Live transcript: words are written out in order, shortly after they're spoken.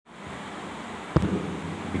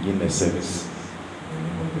begin the service. In the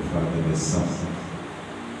name of the Father, the Son,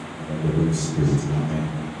 and the Holy Spirit. Amen.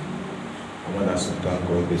 I want us to thank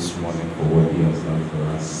God this morning for what He has done for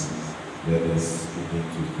us. Let us begin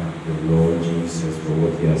to thank the Lord Jesus for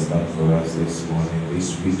what He has done for us this morning, this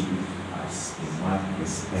week. As the month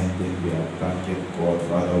is ending, we are thanking God.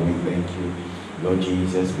 Father, we thank you. Lord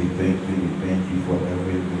Jesus, we thank you for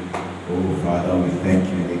everything. Oh Father, we thank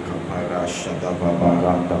you. Ikapara shada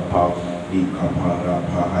babaranda pa, ikapara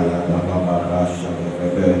pahayada babara shada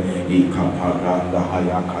bebe, ikaparanda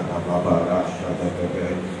hayakada babara shada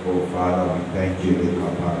bebe. Oh Father, we thank you.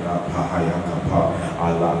 Ikapara pahayaka pa,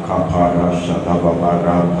 ala kapara shada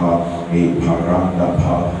babara pa, iparanda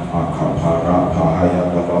pa, akapara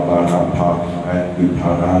pahayada babara pa, and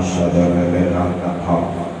ipara shada bebe randa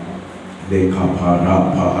pa. Le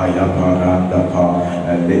kapara pahaya paranda pa,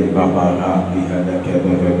 le babara bihada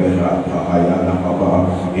kebebera pahaya namaba,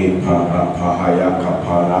 e para pahaya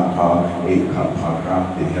kapara pa, e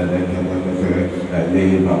kapara bihada kebebera,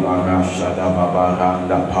 le babara shada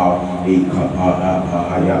babaranda pa, e kapara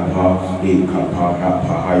pahaya pa, e kapara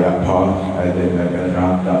pahaya pa, le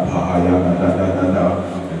beberanda pahaya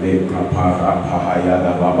da. Le kapara pahaya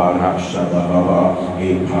da babara shada baba,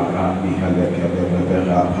 e para bihada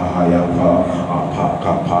kebebera pahaya pa, apa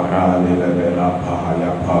kapara le bebera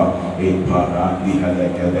pahaya pa, e para bihada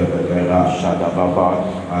kebebera shada baba,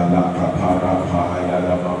 ala kapara pahaya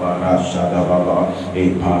da babara shada baba,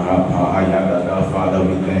 e para pahaya da. Father,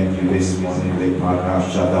 we thank you this morning. Le para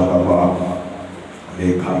shada baba,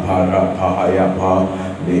 le kapara pahaya pa,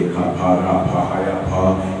 le kapara pahaya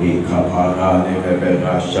pa, e kapara le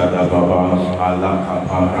bebera shada baba, ala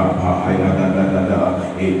kapara pahaya da,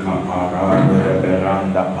 e kapara le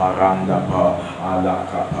beberanda paranda pa, ala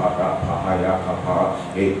kapara pahaya kapa,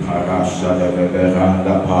 e para shada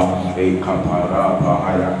beberanda pa, e kapara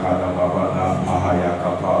pahaya kada baba pahaya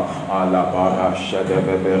kapa, ala para shada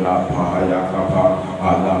bebera pahaya kapa,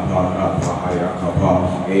 ala para pahaya kapa,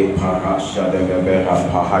 e para shada bebera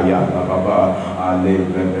pahaya baba, ale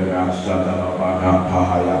bebera shada baba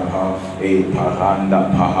pahaya pa, e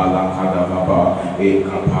paranda pahala kada baba, e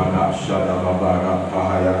kapara shada baba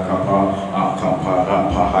pahaya kapa, akapara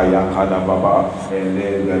pahaya kada baba,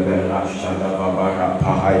 ele bebera shada baba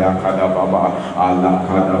pahaya kada baba, ala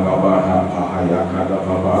kada baba pahaya kada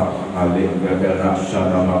baba, ale bebera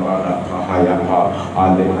shada baba pahaya pa,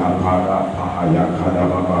 ale kapara pahaya kada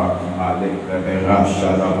baba, ale bebera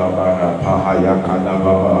shada baba pahaya kada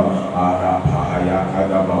baba, ara pahaya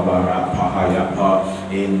kada baba pahaya pa,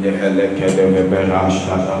 in the helekede bebera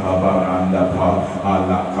shada baba randa pa,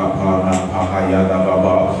 ala kapara pahaya da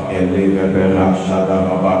baba, ele bebera shada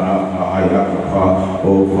baba pahaya pa.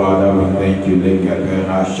 Oh Father, we thank you. Le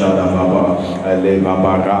bebera shada baba, ele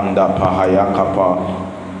baba randa pahaya kapa.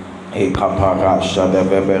 E kapara shada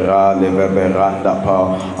bebera le beberanda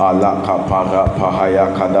pa, ala kapara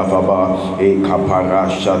pahaya kadavaba, e kapara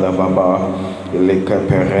shada baba, le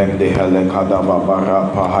keperende hele kadavabara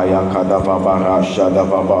pahaya kadavabara shada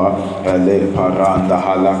baba, ele paranda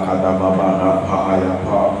hala kadavabara pahaya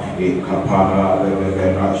pa, e kapara le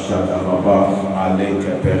bebera shada baba, ale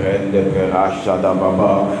keperende pera shada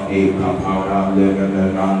baba, e kapara le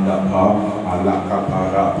beberanda pa, ala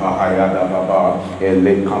kapara pahaya da baba,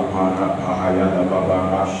 ele kapara pahaya da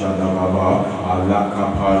baba shada baba, ala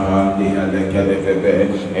kapara di elekede bebe,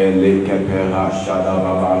 ele kepera shada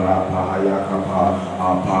baba pahaya kapa,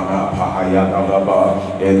 apara pahaya da baba,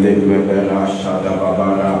 ele bebera shada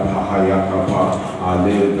baba pahaya kapa,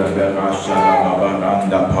 ale bebera shada baba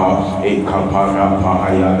randa pa, e kapara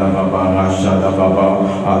pahaya da baba shada baba,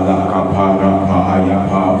 ala kapara pahaya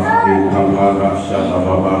pa, e kapara shada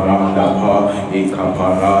baba randa pa, e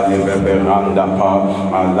kapara le beberanda pa,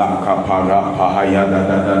 ala kapara pahaya da,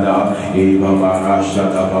 e babara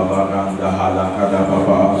shada babaranda halakada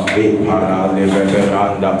baba, e para le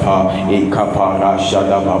beberanda pa, e kapara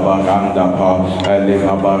shada babaranda pa, le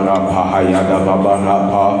babara pahaya da babara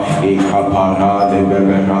pa, e kapara le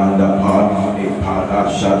beberanda pa, e para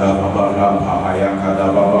shada babara pahaya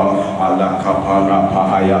kada baba, ala kapara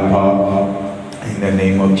pahaya pa. In the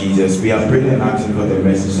name of Jesus, we are praying and asking for the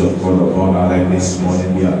mercies of God upon our life this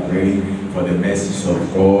morning. We are praying for the mercies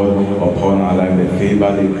of God upon our life, the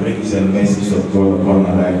favor, the grace and mercies of God upon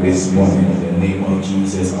our life this morning. In the name of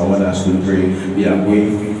Jesus, I want us to pray. We are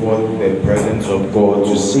going for the presence of God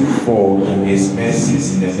to seek for His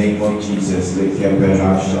mercies in the name of Jesus.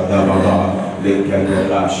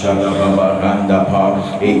 Lekebera shada baba randa pa,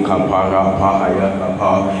 e kapara pahaya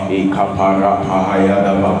kapa, e kapara pahaya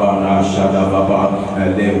da baba shada baba,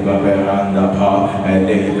 le beberanda pa,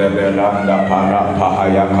 le beberanda para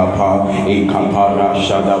pahaya kapa, Ikapara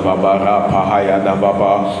shada babara pahayada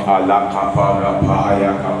baba, ala kapara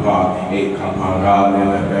pahaya kapa, Ikapara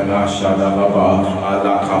lebera shada baba,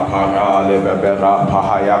 ala kapara lebera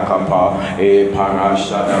pahaya kapa, para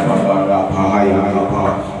shada babara pahaya kapa,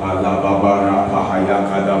 ala babara pahaya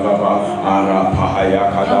kada baba, ara pahaya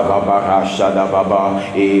kada babara shada baba,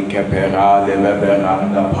 Ikepera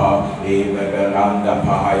leberanda pa, Iberanda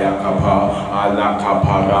pahaya kapa, ala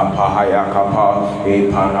kapara pahaya kapa,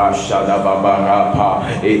 para shada babara pa,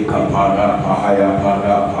 Ikapara pahaya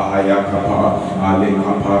para pahaya kapa, ale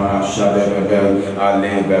kapara shada bebe,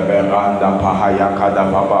 ale beberanda pahaya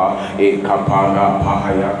kada baba, Ikapara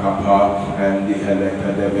pahaya kapa, and the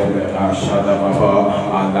heleka de bebera shada baba,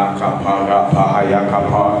 ala kapara pahaya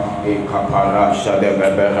kapa, Ikapara shada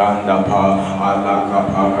beberanda pa, ala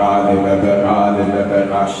kapara le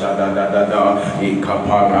bebera shada da da da,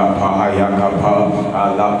 Ikapara pahaya kapa,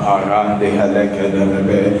 ala parande heleka de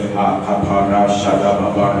bebe, Akapara shada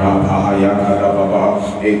babara pahaya kada baba,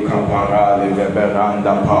 Ikapara le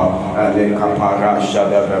beberanda pa, ale kapara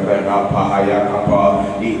shada bebera pahaya kapa,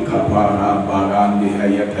 Ikapara barandi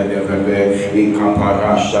heleka de bebe,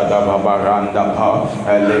 Ikapara shada babaranda pa,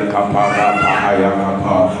 ale kapara pahaya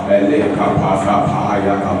kapa, ale kapara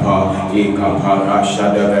pahaya kapa, Ikapara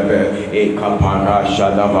shada bebe, Ikapara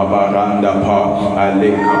shada babaranda pa,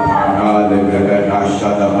 ale kapara le bebera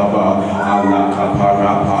shada baba, ala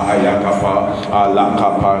kapara pahaya kapa, ala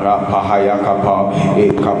kapara pahaya kapa,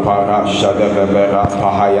 Ikapara shada bebera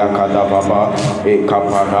pahaya kada baba,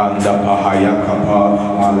 Ikaparanda pahaya kapa,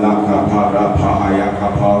 ala kapara pahaya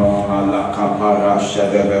kapa, ala kapara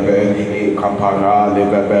shada bebe, Ikapara le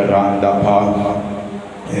beberanda pa,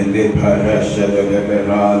 Ele paresha de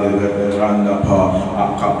beberanda pa,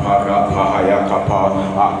 akapara pahaya kapa,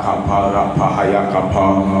 akapara pahaya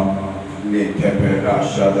kapa, Lekepera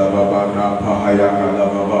shada babara pahaya kada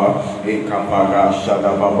baba, Ikapara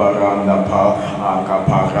shada babaranda pa,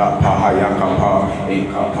 akapara pahaya kapa,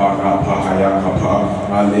 Ikapara pahaya kapa,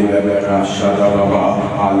 alibebera shada baba,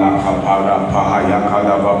 ala kapara pahaya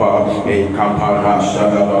kada baba, Ikapara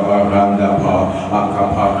shada babaranda pa,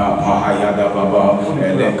 akapara pahaya da baba,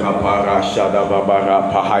 Elekapara shada babara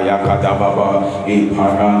pahaya kada baba,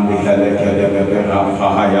 Iparandi helekele bebera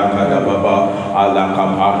pahaya kada baba, ala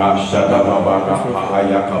kapara shada babara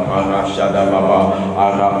pahaya kapara shada baba,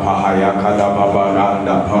 ara pahaya kada baba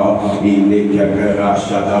randa pa, ilekepera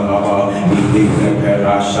shada baba,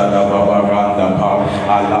 ilekepera shada baba randa pa,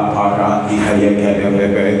 ala parandi helekele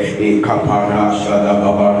bebe, ikapara shada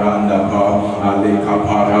baba randa pa,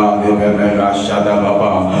 alekapara bebera shada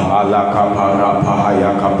baba, ala kapara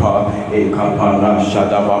pahaya kapa, ikapara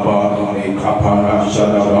shada baba, ikapara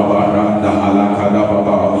shada baba randa ala kada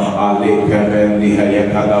baba, alekerendi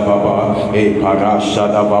helekada baba, para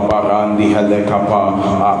shada baba randi helekapa,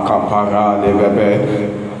 akapara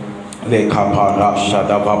lebebe, Le kapara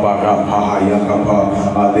shada babara pahaya kapa,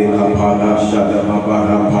 ale kapara shada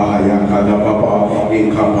babara pahaya kada baba, e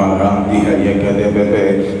kapara diha yekade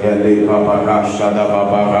bebe, ele babara shada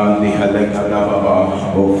babara diha lekada baba.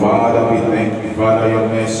 Oh Father, we thank you, Father, your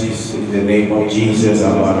mercies in the name of Jesus.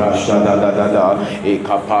 Abara shada da da da, e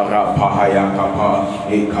kapara pahaya kapa,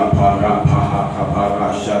 e kapara paha kapara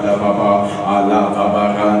shada baba, ala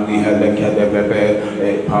babara diha lekade bebe,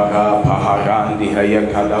 e para pahara diha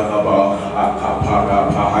yekada baba. Akapara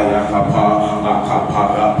pahaya kapa,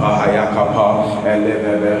 akapara pahaya kapa,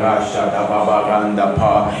 elebera shada babaranda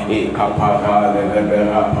pa, ikapara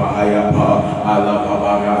lebera pahaya pa, ala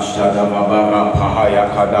babara shada babara pahaya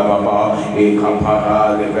kada baba,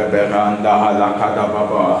 ikapara leberanda ala kada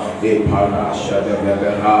baba, ipara shada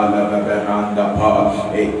lebera leberanda pa,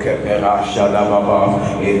 ikapara shada baba,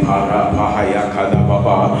 ipara pahaya kada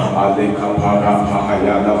baba, alikapara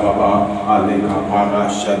pahaya baba, alikapara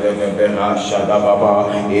shada lebera shada baba,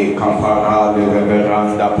 ikapara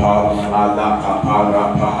leberanda pa, ala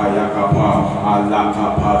kapara pahaya kapa, ala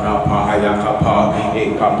kapara pahaya kapa,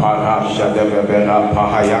 ikapara shada lebera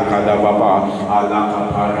pahaya kada baba, ala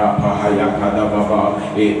kapara pahaya kada baba,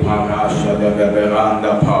 ipara shada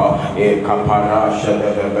leberanda pa, ikapara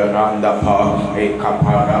shada leberanda pa,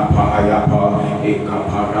 ikapara pahaya pa,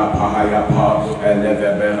 ikapara pahaya pa,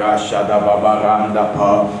 elebera shada baba randa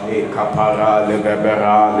pa, ikapara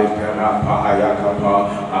lebera pahaya kapa,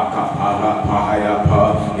 akapara pahaya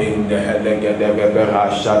pa, in the helegede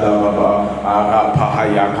bebera shada baba, ara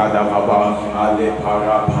pahaya kada baba, ale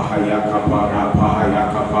para pahaya kapara pahaya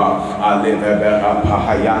kapa, ale bebera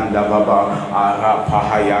pahayanda baba, ara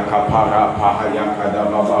pahaya kapara pahaya kada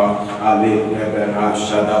baba, ale bebera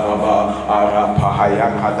shada baba, ara pahaya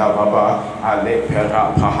kada baba, ale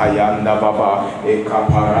pera pahayanda baba,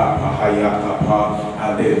 ekapara pahaya kapa,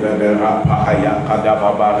 Alebebera pahaya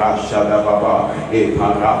kadababa shadababa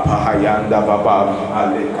para pahayanda baba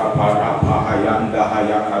aleka para pahayanda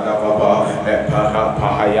haya kadababa para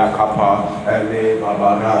pahaya kapa ele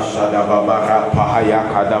baba shadababa pahaya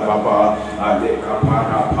kadababa aleka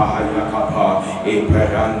para pahaya kapa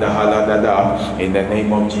peranda haladada. In the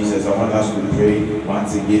name of Jesus, I want us to pray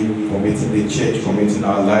once again, committing the church, committing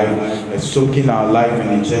our life, soaking our life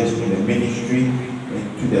in the church, in the ministry,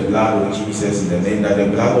 to the blood of Jesus, in the name that the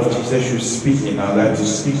blood of Jesus should speak in our life, to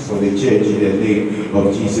speak for the church in the name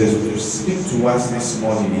of Jesus, to speak to us this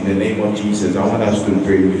morning in the name of Jesus. I want us to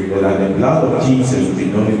pray that the blood of Jesus will be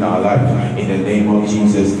known in our life in the name of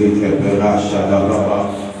Jesus.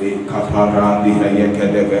 Kaparandi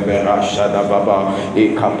Hayakadebera Shadababa,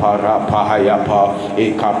 Kapara Pahayapa,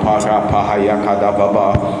 Kapara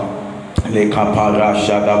Pahayakadababa. Le kapara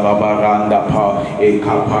shada baba randa pa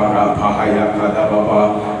kapara pahaya kada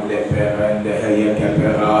baba le perende heye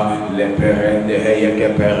kepera le perende heye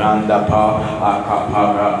keperanda pa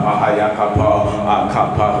kapara pahaya kapa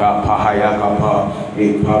kapara pahaya kapa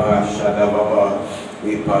para shada baba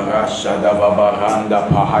Iparashada babaranda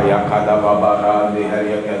pahaya kada babara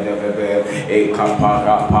lehaya kadebebe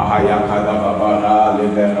kapara pahaya kada babara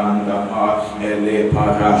leveranda pa ele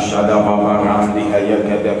parashada babarandi haya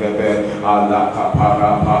kadebebe ala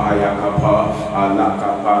kapara pahaya kapa ala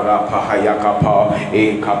kapara pahaya kapa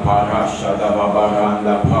kapara shada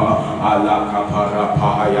babaranda pa ala kapara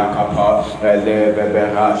pahaya kapa ele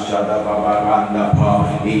bebera shada babaranda pa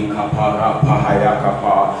kapara pahaya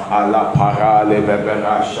kapa ala para levebe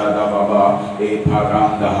Shada baba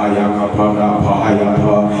paranda haya kapara pahaya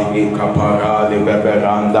pa kapara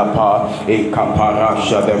leveranda pa kapara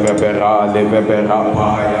shada bebera levera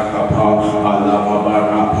pahaya kapa ala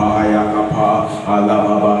babara pahaya kapa ala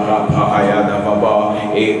babara pahaya da baba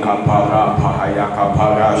kapara pahaya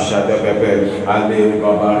kapara shada bebe ale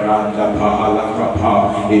babaranda pa ala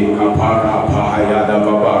kapa kapara pahaya da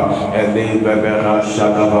baba ele bebera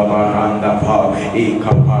shada babaranda pa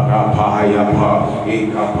kapara pahaya pa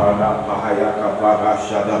kapara pahaya kapara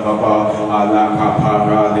shada baba ala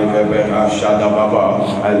kapara levera shada baba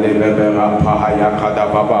levera pahaya kada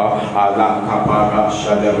baba ala kapara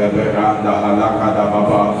shada bebera ala kada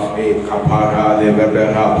baba kapara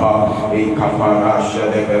levera pa kapara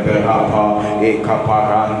shada bebera pa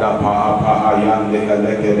kaparanda pa pahaya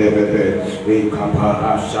levera bebe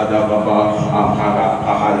kapara shada baba apara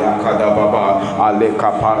pahaya kada baba ale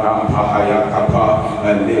kapara pahaya kapa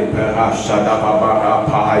levera shada baba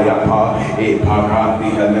pahaya pa para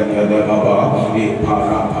dihelekede baba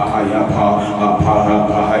para pahaya pa para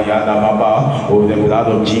pahaya da baba. Oh, the blood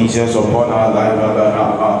of Jesus upon our life,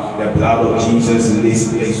 the blood of Jesus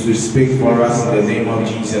is to speak for us in the name of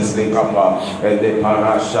Jesus. Le kapa le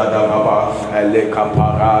para shada baba le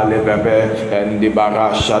kapara le bebe and the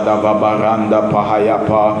bara shada baba randa pahaya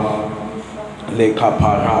pa le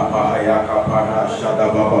kapara pahaya kapara shada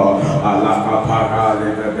baba ala kapara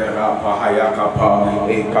le bebera pahaya kapa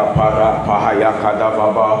kapara pahaya kada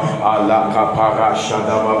baba ala kapara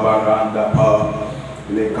shada baba randa pa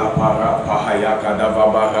le kapara pahaya kada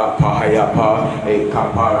baba pahaya pa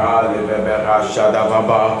kapara le bebera shada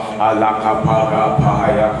baba ala kapara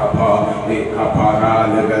pahaya kapa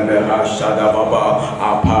kapara le bebera shada baba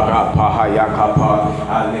apara pahaya kapa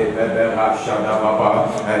ale bebera shada baba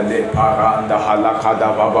le paranda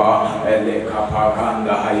halakada baba ele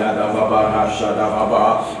kaparanda hayada baba shada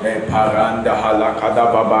baba paranda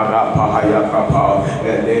halakada baba pahaya kapa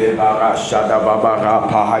ele bara shada baba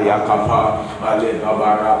pahaya kapa ale baba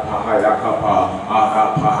pahaya kapa ara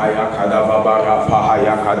pahaya kada baba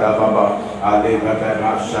pahaya kada baba ale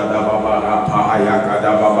bebera shada baba pahaya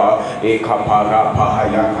kada baba kapara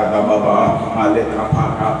pahaya kada baba ale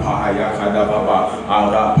kapara pahaya kada baba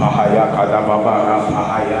ara pahaya kada baba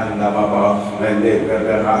pahaya na baba ele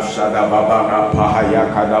bebera shada baba pahaya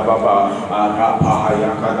kada baba ara pahaya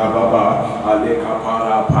kada baba ale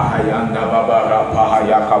kapara pahaya na baba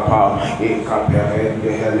pahaya kapa kapere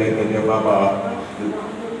hele baba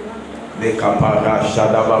le kapara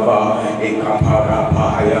shada baba kapara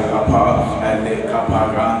pahaya kapa le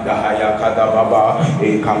kapara dahaya kada baba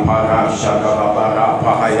kapara shada baba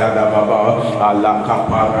pahaya da baba ala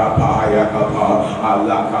kapara pahaya kapa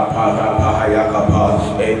ala kapara pahaya kapa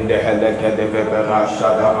ende heleke de bebera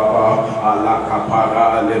shada baba ala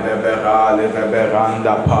kapara le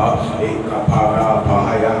beberanda pa kapara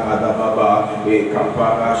pahaya kada baba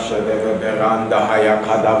kapara shada beberanda haya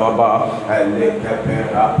kada baba le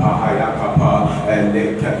kapara pahaya kapa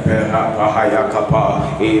ele kepera pahaya kapa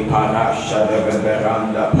para shada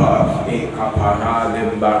beberanda pa Ekapara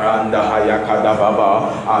limbaranda hayakada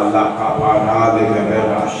baba, ala kapara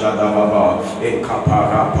lebebera shada baba,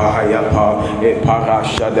 ekapara pahayapa, epara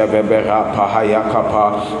shada bebera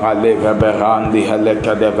pahayakapa, alebeberandi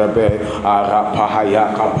helekade bebe, ara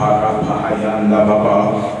pahayakapara pahayanda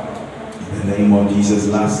baba. In the name of Jesus,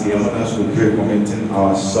 lastly, I want us to pray, committing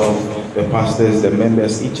ourselves, the pastors, the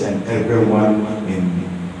members, each and everyone in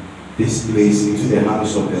this place into the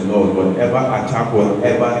hands of the Lord. Whatever attack,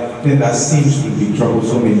 whatever thing that seems to be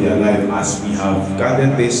troublesome in their life, as we have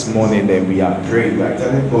gathered this morning and we are praying, we are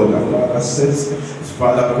telling God that Father says,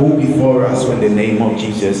 Father, go before us in the name of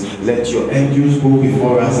Jesus. Let your angels go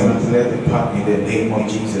before us and clear the path in the name of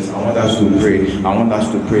Jesus. I want us to pray. I want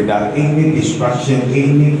us to pray that any distraction,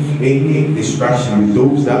 any distraction with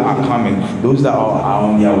those that are coming, those that are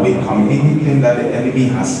on their way coming, anything that the enemy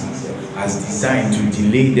has designed to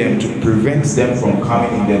delay them, to prevent them from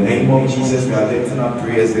coming, in the name of Jesus, we are lifting up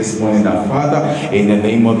prayers this morning that Father, in the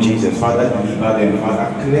name of Jesus, Father, deliver them,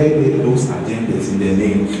 Father, clear those agendas in the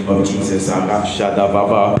name of Jesus. Shada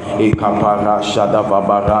Baba, Ekapara Shada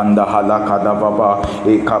Baba Randa Halakada Baba,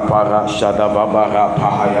 Ekapara Shada Baba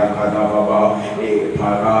Pahaya Kada Baba,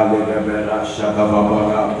 Ekapara Lebera Shada Baba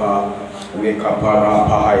Rapa, Ekapara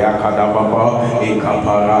Pahaya Kada Baba,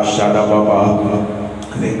 Ekapara Shada Baba.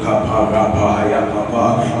 Lekapara pahaya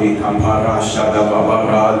kapa, ekapara shada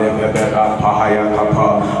baba, lebebera pahaya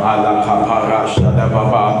kapa, ala kapara shada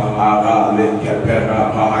baba, ara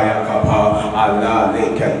lekepera pahaya kapa, ala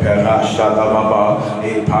lekepera shada baba,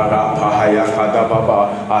 epara pahaya kada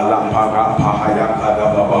baba, ala para pahaya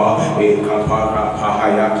kada baba, ekapara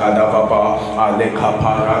pahaya kada baba, ale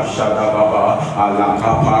kapara shada baba, ala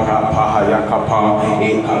kapara pahaya kapa,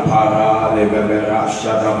 ekapara lebebera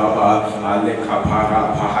shada baba, ale kapara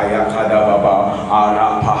pahaya kada baba,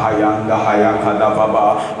 ara pahayanda haya kada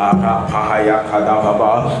baba, ara pahaya kada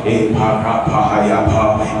baba, para pahaya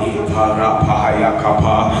pa, para pahaya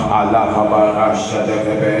kapa, ala baba shada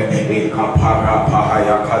bebe, kapara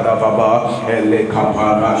pahaya kada baba, ele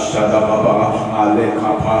kapara shada baba, ale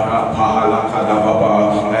kapara pahala kada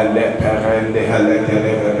baba, ele perende hele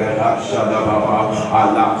kele bebe shada baba,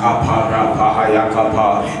 ala kapara pahaya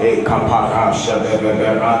kapa, kapara shada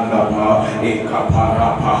bebe randa pa,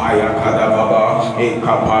 kapara pahaya kada baba,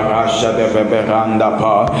 kapara shada bebe randa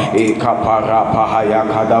pa, kapara pahaya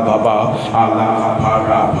kada baba, ala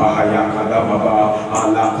kapara pahaya kada baba,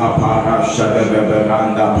 ala kapara shada bebe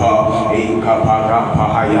randa pa, kapara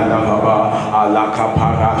pahaya da baba, ala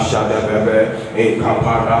kapara shada bebe,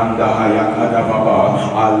 kaparanda haya kada baba,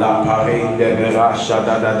 ala parinde bera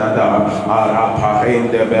shada da da da, ara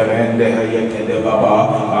parinde berende haya kada baba,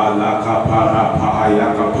 ala kapara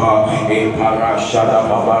pahaya kapa, para shada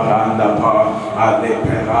baba randa pa, ale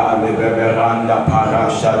pera ale bebe randa para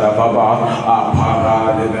shada baba, para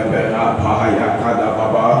ale bebe pahaya kada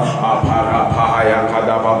baba, para pahaya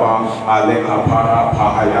kada baba, ale kapara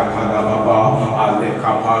pahaya kada baba, ale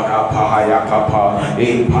kapara pahaya kapa,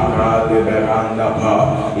 para bebe randa pa,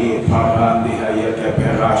 para di haya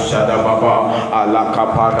kepera shada baba, ala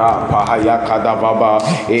kapara pahaya kada baba,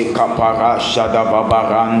 kapara shada baba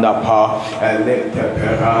randa pa, ale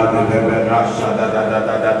kepera bebe shada da da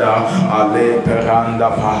da da da, ale peranda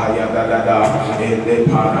pahaya da da da, ele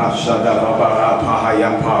para shada baba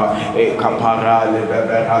pahaya pa, kapara le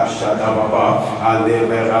bebe shada baba, ale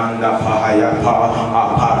beranda pahaya pa,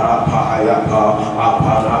 para pahaya pa,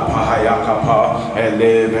 para pahaya kapa,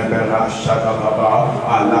 ele bebe shada baba,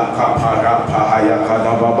 ala kapara pahaya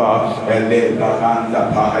kada baba, ele beranda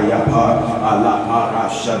pahaya pa, ala para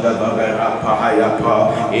shada baba pahaya pa,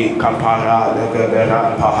 kapara le bebe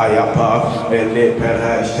pahaya pa, ele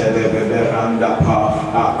pere shede beberanda pa,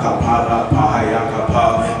 akapara pahaya kapa,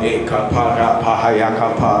 kapara pahaya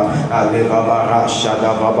kapa, ale babara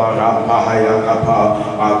shada babara pahaya kapa,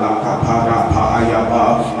 ala kapara pahaya pa,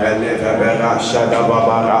 ele bebera shada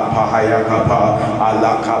babara pahaya kapa,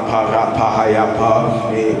 ala kapara pahaya pa,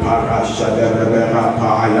 para shede bebera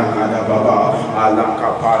pahaya kada baba, ala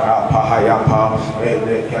kapara pahaya pa,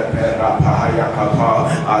 ele kepera pahaya kapa,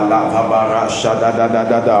 ala babara shada da da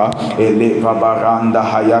da da, ele vabaranda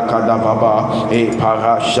hayakada baba,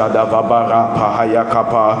 para shada babara pahaya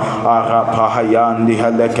kapa, ara pahayandi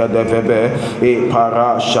halekada bebe,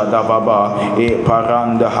 para shada baba,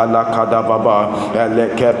 paranda halakada baba,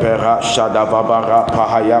 eleke pera shada babara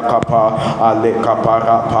pahaya kapa, ale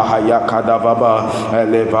kapara pahaya kada baba,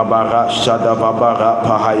 ele babara shada babara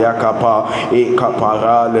pahaya kapa,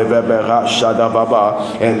 kapara levebera shada baba,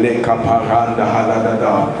 ele kaparanda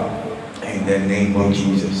haladada. In the name of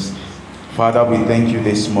Jesus. Father, we thank you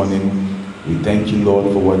this morning. We thank you,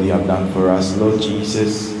 Lord, for what you have done for us. Lord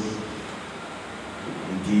Jesus,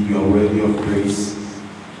 we Indeed, you are worthy of praise.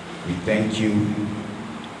 We thank you.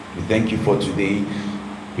 We thank you for today.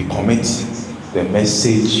 We commit the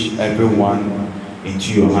message, everyone,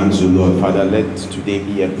 into your hands, O Lord. Father, let today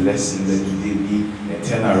be a blessing. Let today be a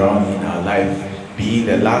turnaround in our life, being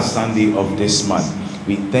the last Sunday of this month.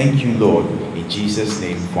 We thank you, Lord, in Jesus'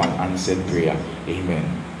 name for an answered prayer.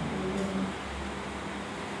 Amen.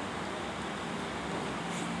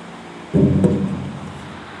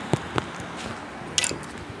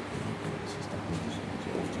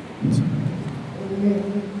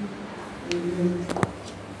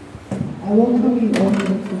 I welcome you all to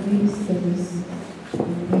today's service.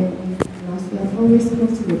 Amen. As we have always come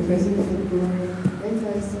to the presence of God,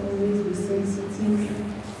 let us always be sensitive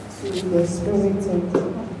to the Spirit and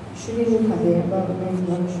shouldn't look at the environment,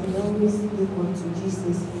 but should always look unto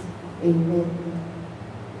Jesus. Amen.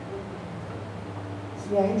 As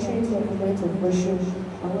we are entering into a moment of worship,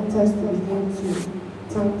 I want us to begin to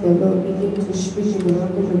thank the Lord, begin to speak in the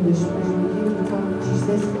language of the Spirit, begin to thank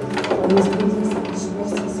Jesus for His goodness and His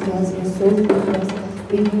mercies. He has been so good to us.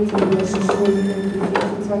 Begin to bless His holy name. Begin to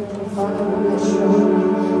thank Him, Father. We bless your holy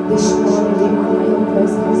name. This morning, we honor your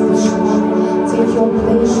presence. This morning, take your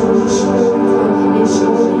place, Holy Spirit. It's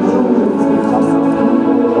only you. It's because of you,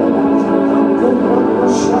 Lord. I'm good, Lord.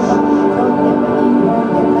 Shabbat. From the beginning, from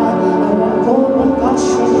the night. I want to go to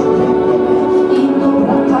Passion. Ino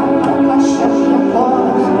Rakaka Kashia Kor.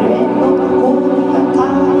 Reno Korea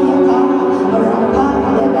Kaya Kara.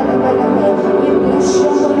 Rapaya. We bless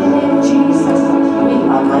your holy name, Jesus. We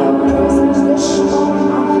honor your presence this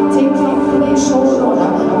morning. Take your place, oh Lord.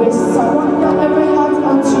 We surrender every heart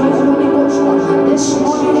unto you, Holy Ghost. This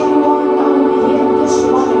morning, anyone now we here this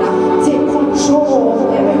morning,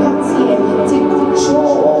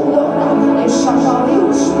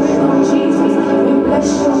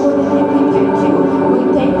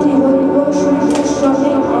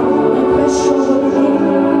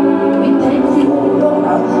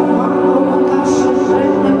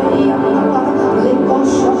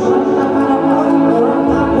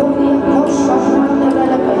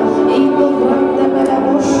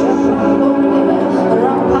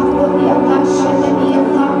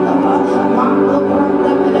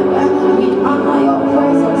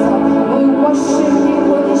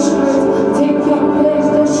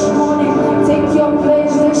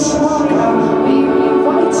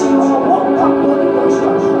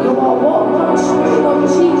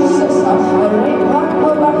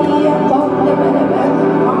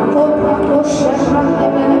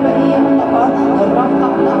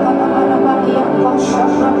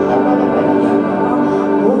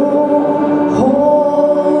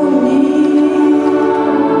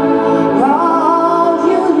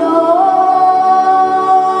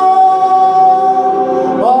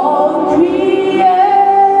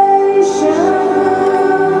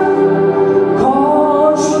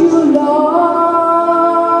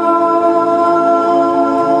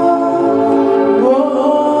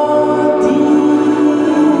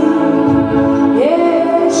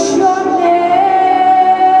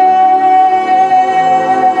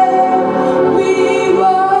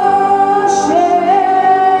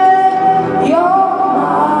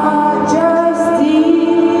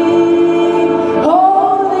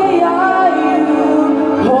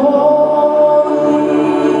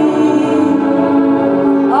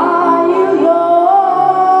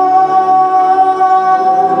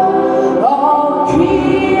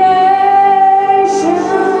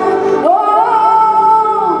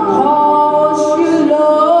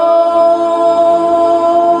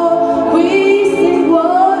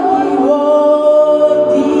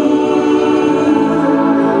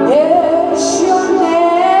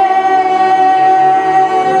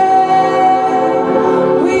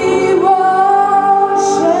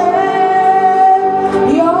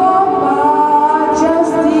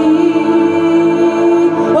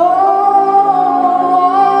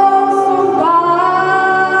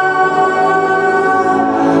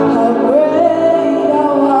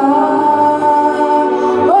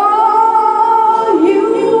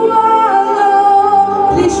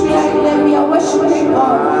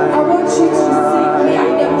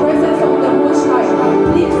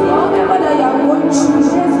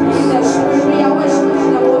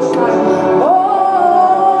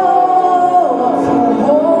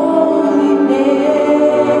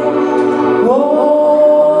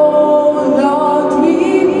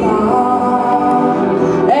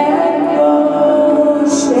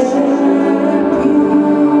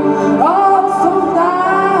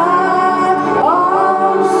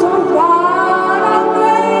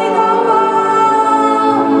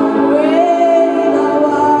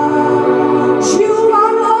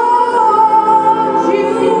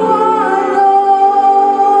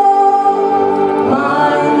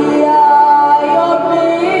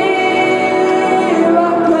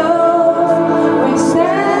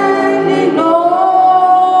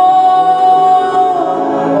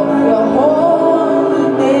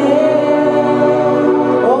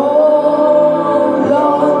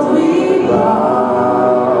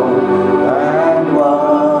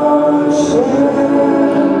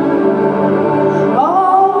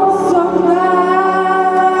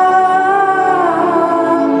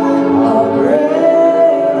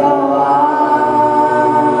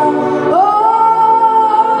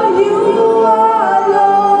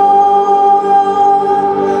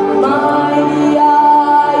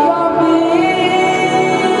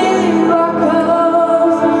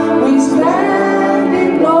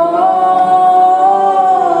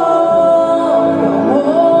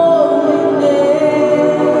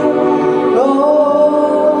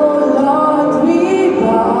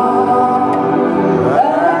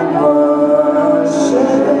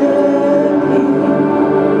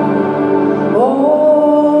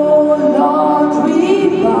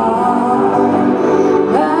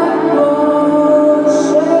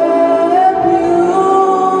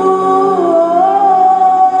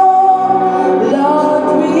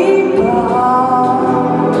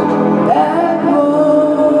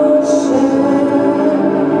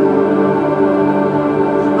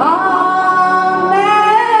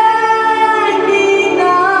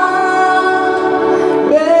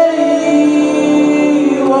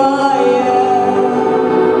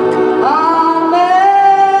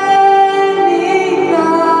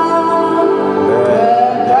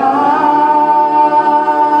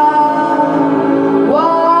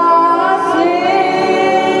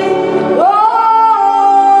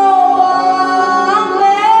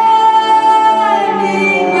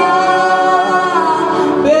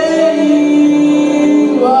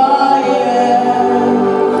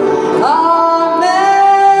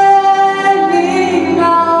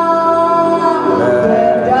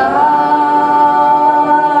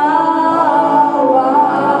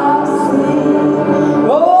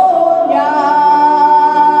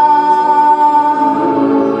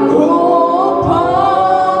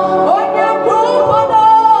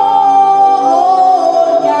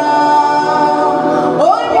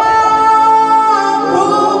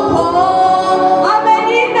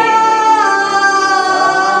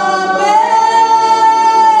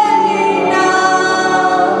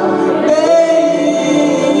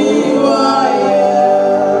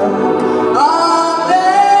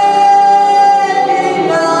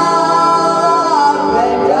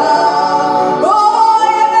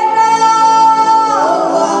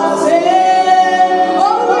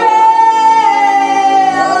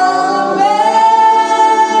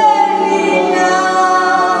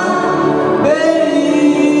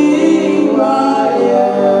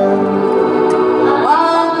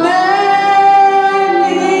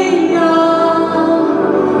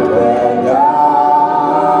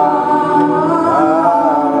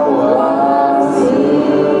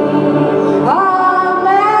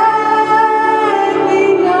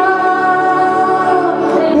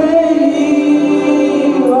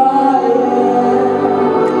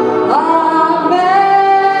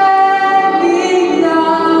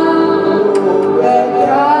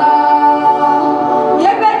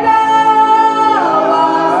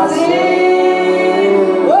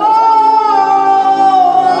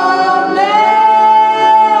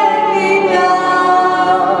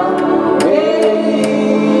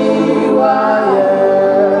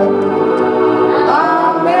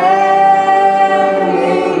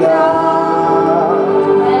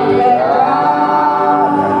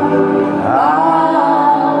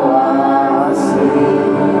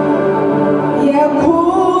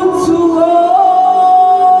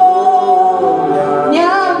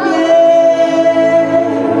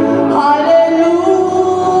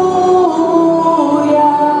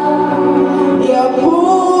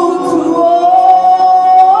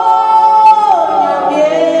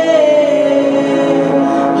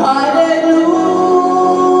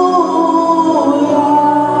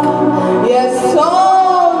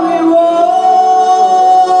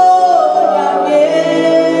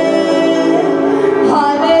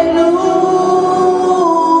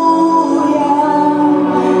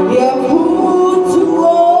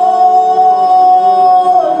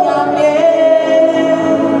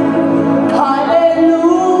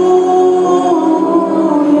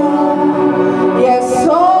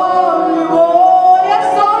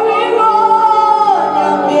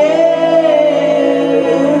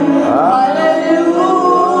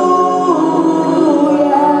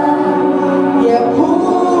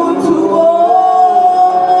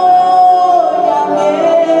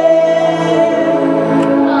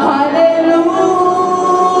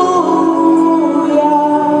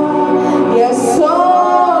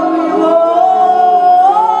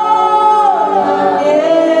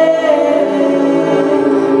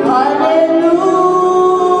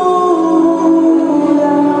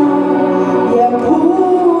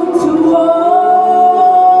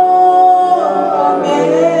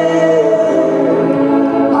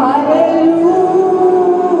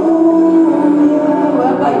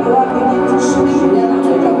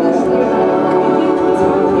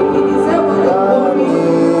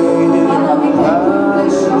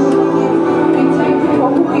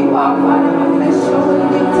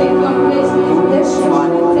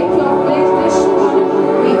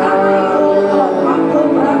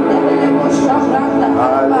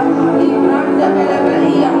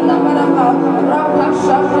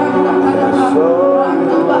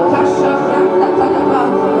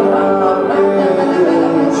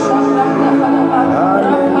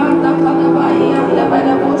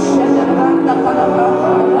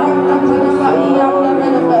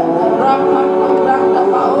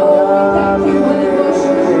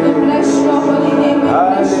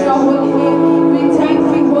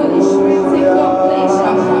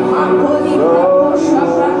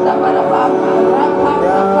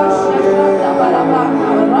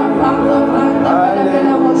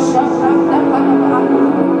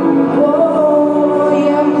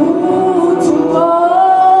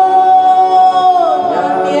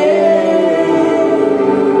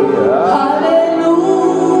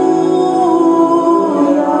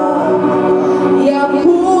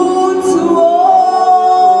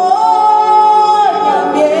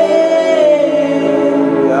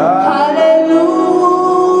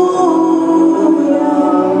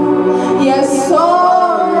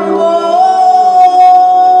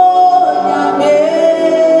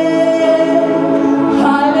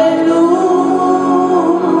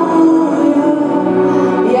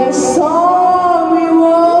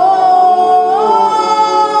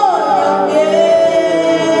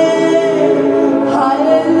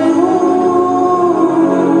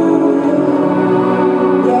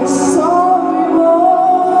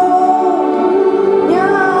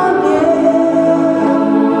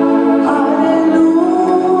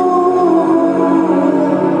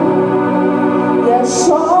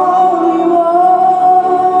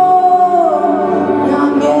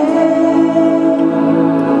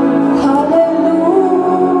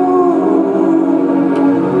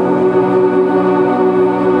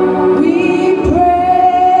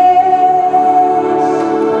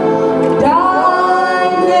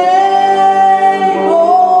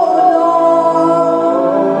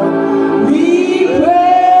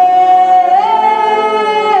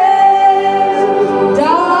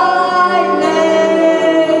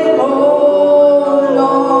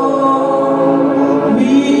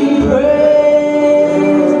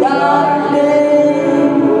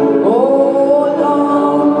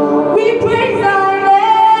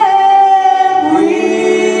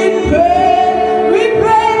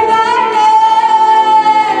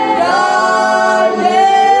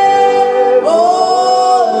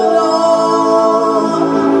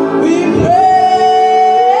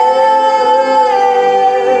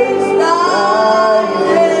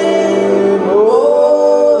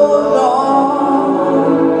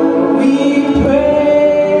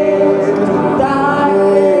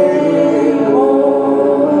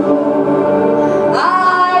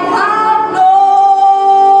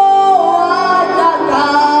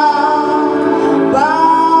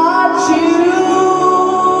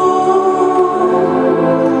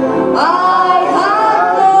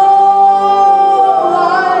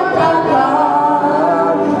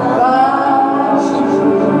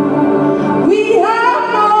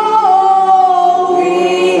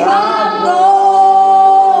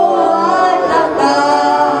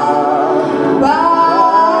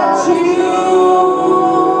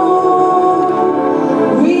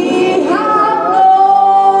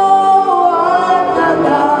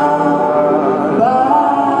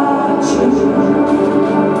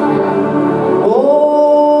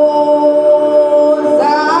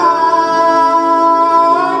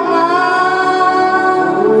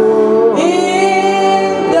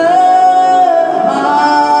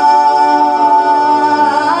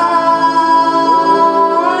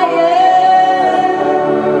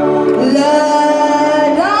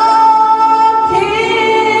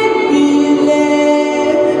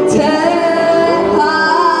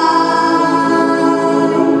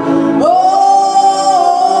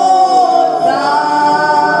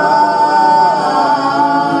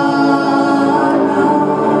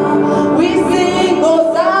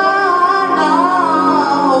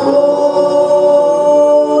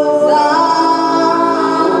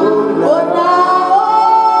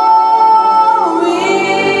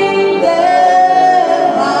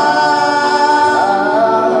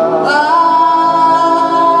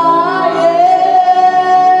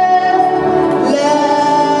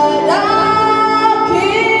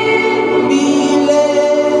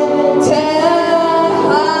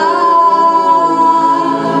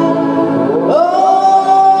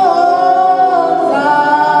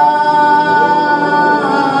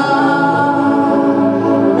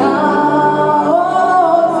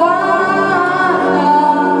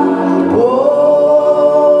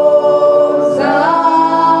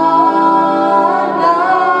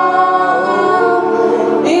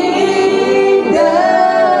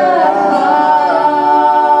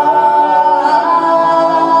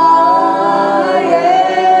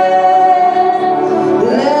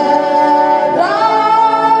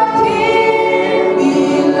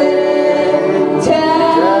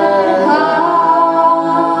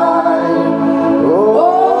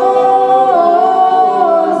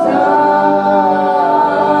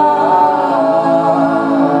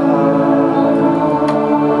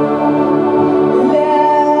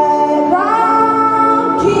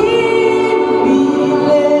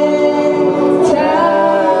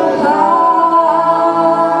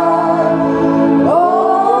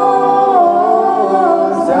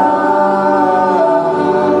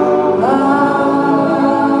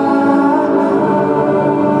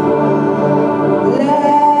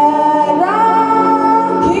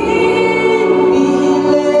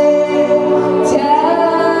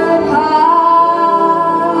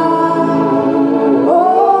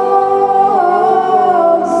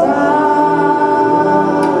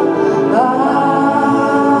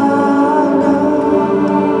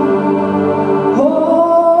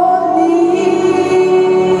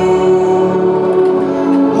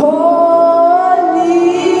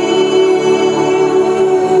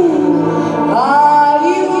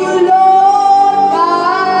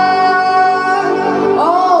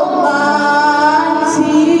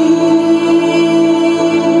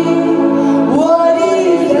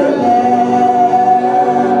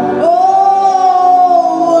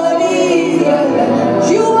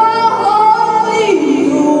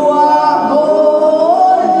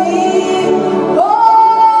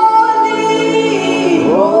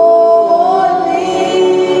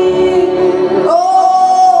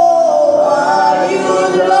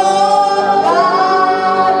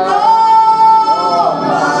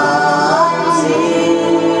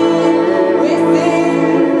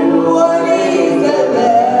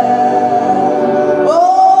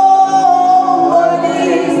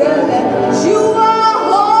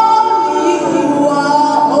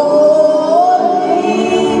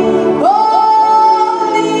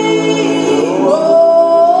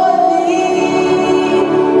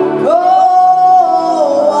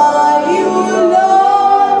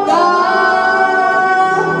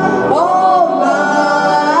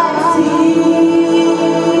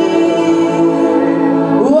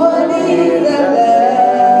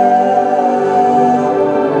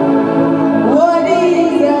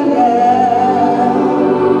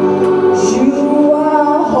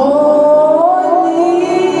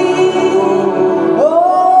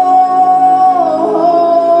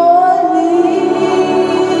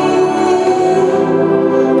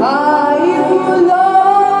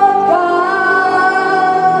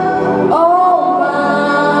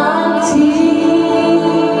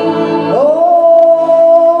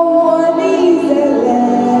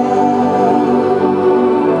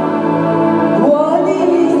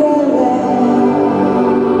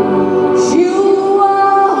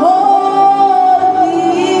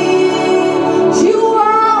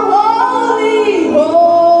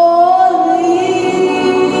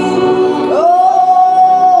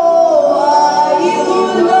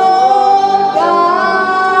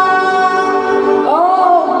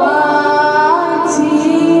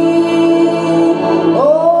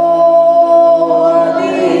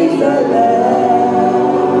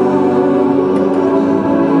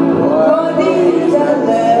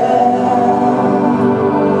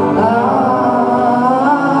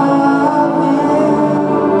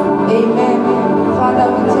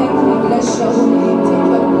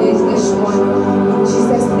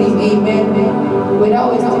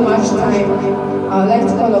 like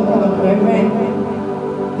to call upon Reverend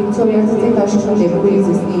Victoria to take us through the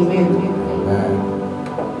praises. Amen. Amen.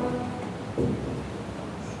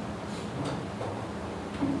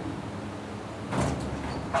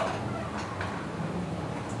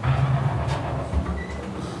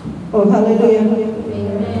 Oh, hallelujah.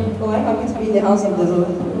 Amen. Oh, I'm happy to be in the house of the Lord.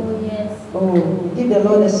 Oh, yes. Oh, give the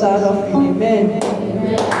Lord a shout of amen.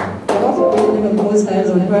 Amen. I want to praise the name of the Most High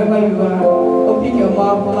Lord. Wherever you are, open your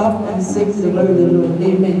mouth, clap, and sing to the glory of the Lord.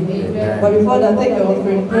 Amen. Amen. But before that, take your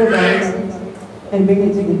offering, go back, and bring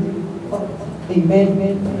it to the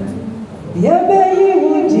Amen. Yabeyi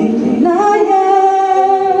wuji naye,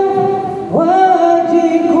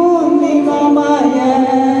 waji kumi mama ye.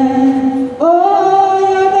 Oh,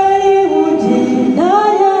 yabeyi wuji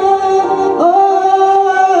naye, oh,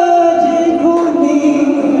 waji kumi.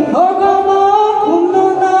 Ogama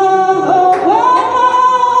kumona, ogama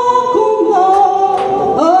kumo.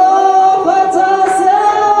 Oh, patase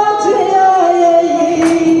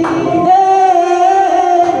tiyayeyi.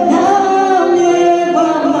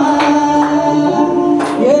 Mama,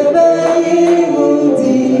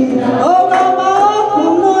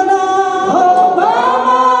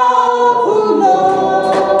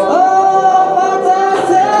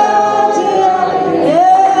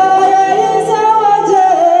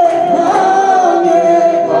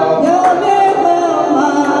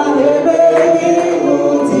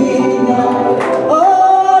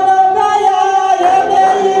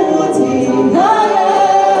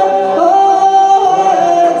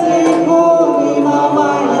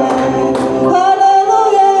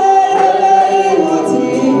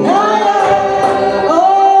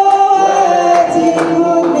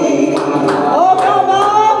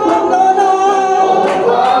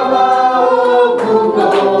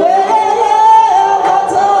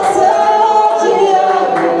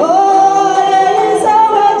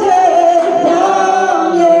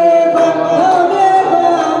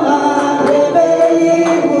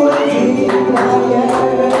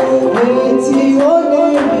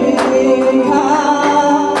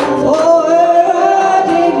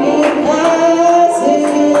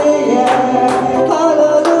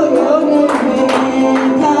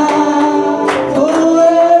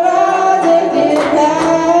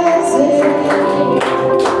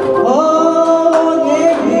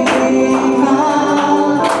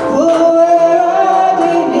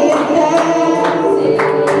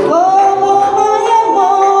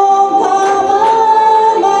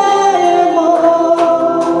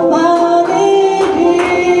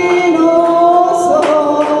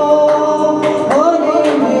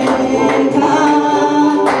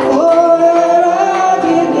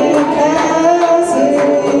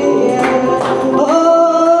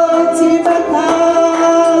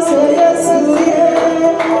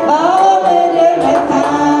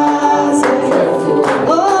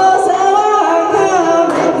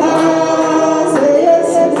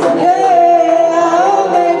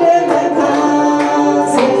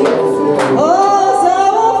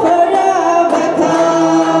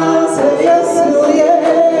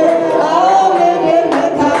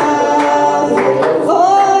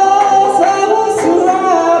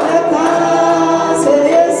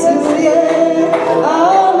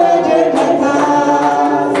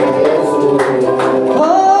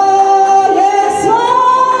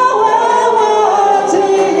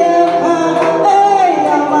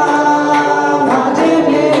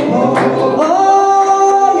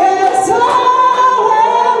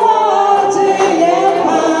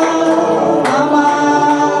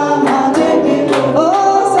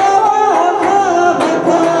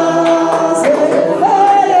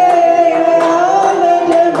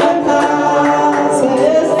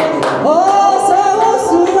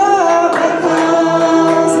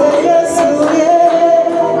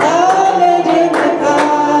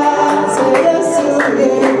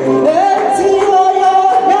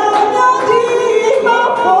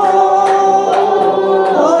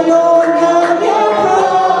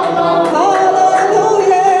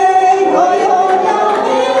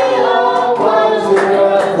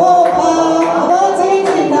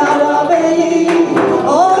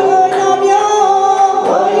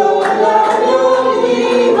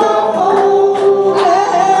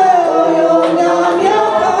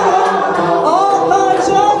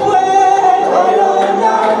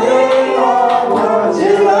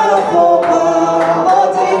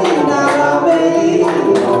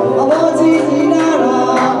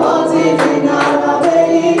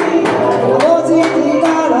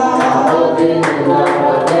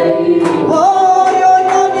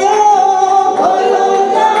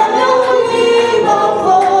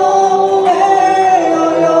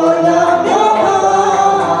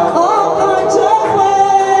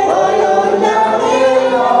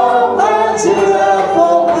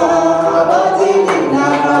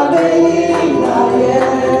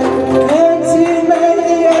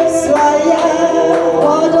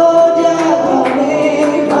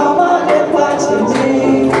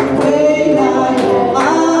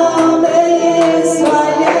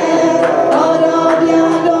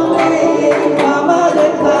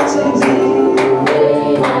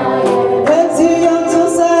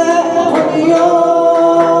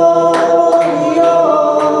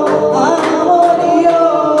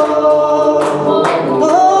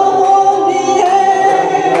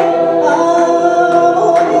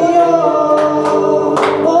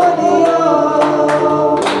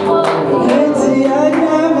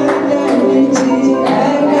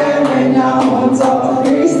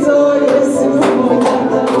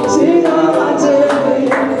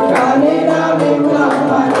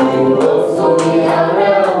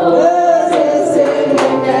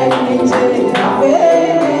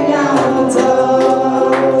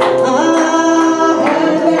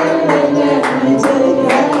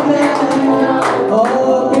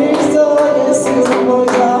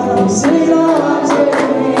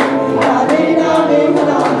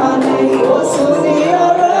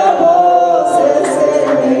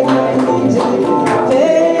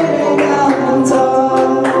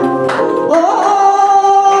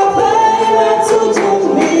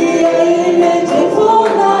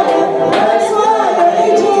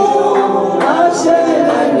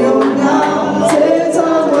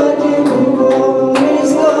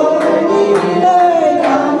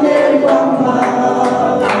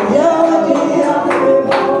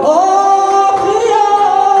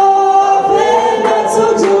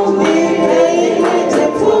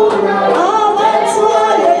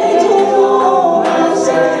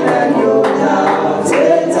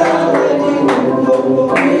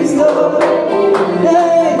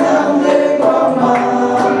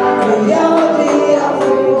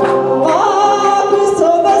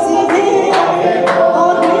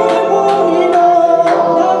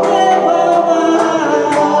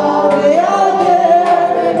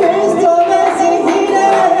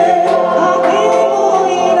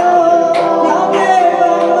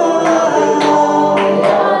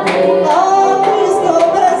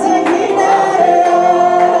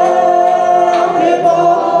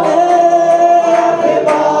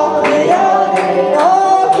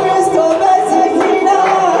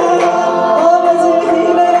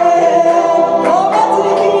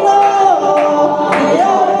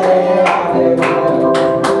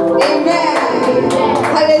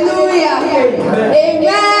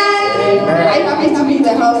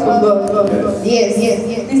 Yes.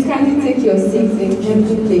 Please kindly take your seats in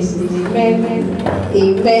heavenly places. Amen.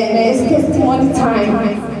 Amen. It's testimony time.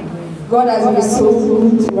 God has been so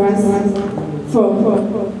good to us from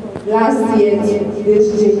last year to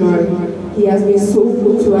this January. He has been so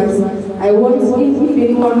good to us. I want, if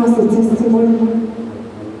anyone has a testimony,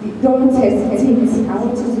 don't hesitate. I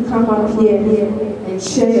want you to come up here and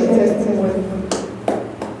share your testimony.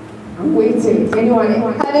 I'm waiting. Anyone?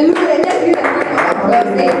 Hallelujah. Let's give a hand of applause.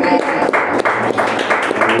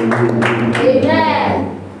 Amen.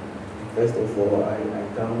 Amen. First of all, I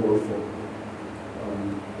thank God for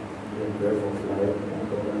the breath of life.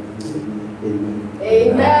 Amen.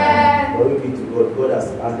 Amen. Glory be to God. God has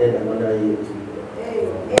added another year to God.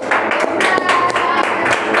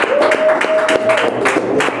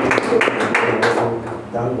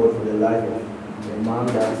 Thank God for the life of the man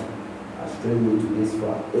that has trained me to this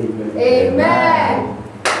far. Amen. Amen.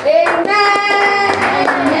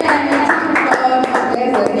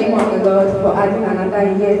 Bless the name of the Lord for adding another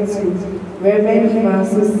year to Reverend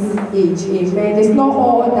Evan's age. Amen. It's not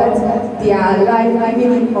all that they are alive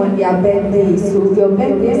even on their birthday. So your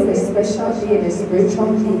birthday is a special day and a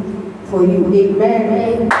spiritual day for you.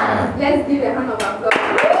 Amen. Let's give a hand of applause.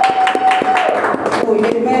 Oh,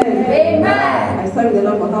 amen. Amen. I thank the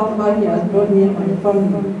Lord for how far He has brought me and my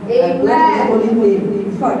family. I Amen. bless His holy name.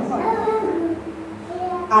 In fact,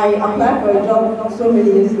 I applied for a job so many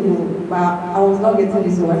years ago, but I was not getting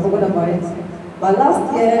it, so I forgot about it. But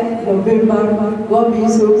last year, November, God being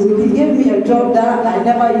so good, He gave me a job that I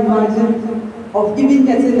never imagined of even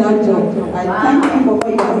getting that job. I thank Him for what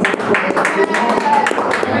He has done.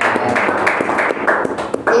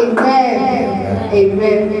 Amen.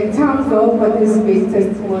 Amen. Thank God for this great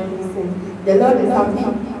testimonies. The Lord is happy.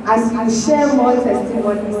 As you share more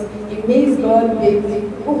testimonies, it makes God big.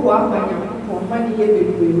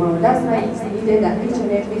 That's why it's needed that each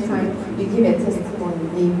and every time you give a testimony.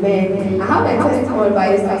 Amen. I have a testimony, but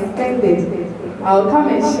it's extended. I'll come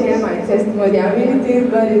and share my testimony. I really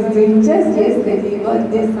think God is doing. Just yesterday, God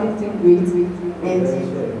did something great. And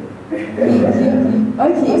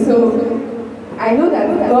okay, so I know that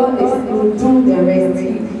God will do the rest. He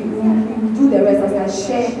will do the rest as I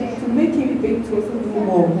share to make Him big to also do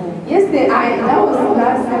more. Yesterday, that was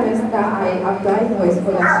last semester, I applied for a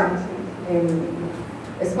scholarship.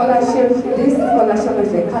 This scholarship is a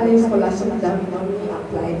college scholarship that we normally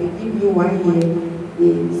apply. They give you 1 year,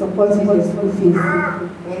 they support you with school fees.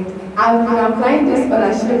 And I've been applying this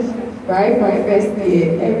scholarship right from my first year.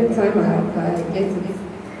 Every time I apply, I get it.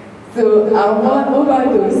 So I'm not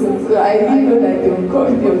overdose. So I didn't know that they will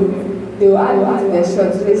add me to the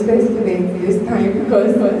shortlisted students this time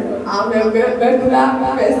because I'm a regular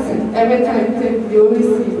person. Every time they always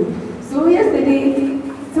see me. So yesterday,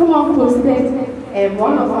 someone posted,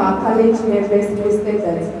 one of our college members posted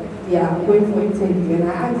that they are going for interview, and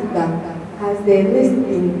I asked that, has the list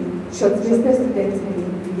been shortlisted students been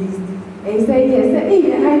released? And he said yes. I said, hey,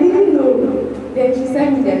 I didn't know. Then she sent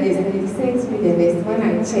me the list, and he sent me the list. When I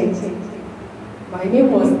checked, my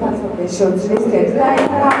name was part of the shortlisted. Like,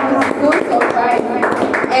 I was so surprised.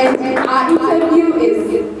 And our interview is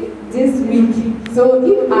this week. So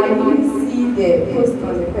if I didn't see the post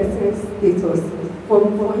on the person's status, for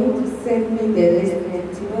him to send me the list and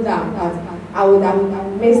to know that I'm part, I would have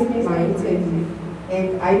missed my interview.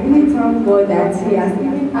 And I really thank God that He has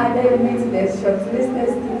even added me to the shortlisted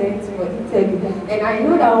students for interview. And I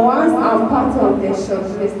know that once I'm part of the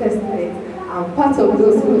shortlisted students, I'm part of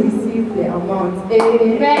those who receive the amount.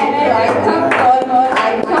 Amen. So I thank God.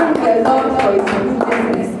 I thank the Lord for His goodness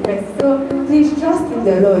and mercy. So please trust in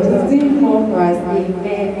the Lord. He's doing more for us.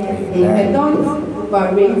 Amen. Amen. Don't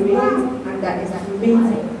overrate it and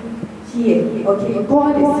underestimate here. Okay,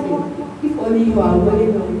 God is here. If only you are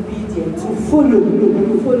willing and obedient to follow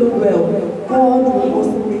well, God will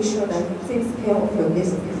also make sure that He takes care of your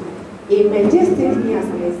destiny. Amen. Just take me as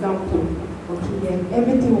an example. Okay, and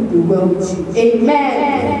everything will be well with you.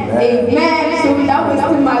 Amen. Amen. So without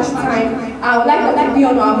wasting much time, I would like us to be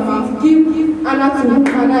on our feet. Give Anna to whom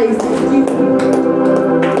Anna is giving.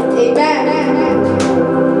 Amen. Amen.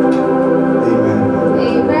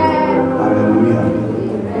 Amen. Hallelujah.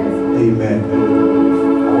 Amen. Amen.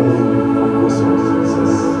 I want you to focus on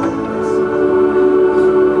Jesus.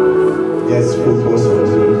 Yes, focus on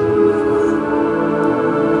Jesus.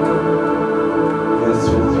 Yes,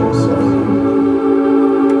 focus on Jesus.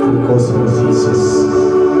 Focus on Jesus.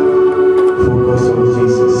 Focus on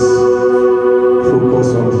Jesus. Focus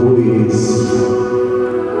on who He is.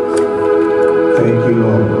 Thank you,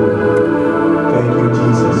 Lord. Thank you,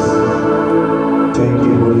 Jesus. Thank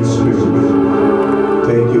you, Holy Spirit.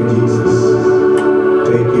 Thank you, Jesus.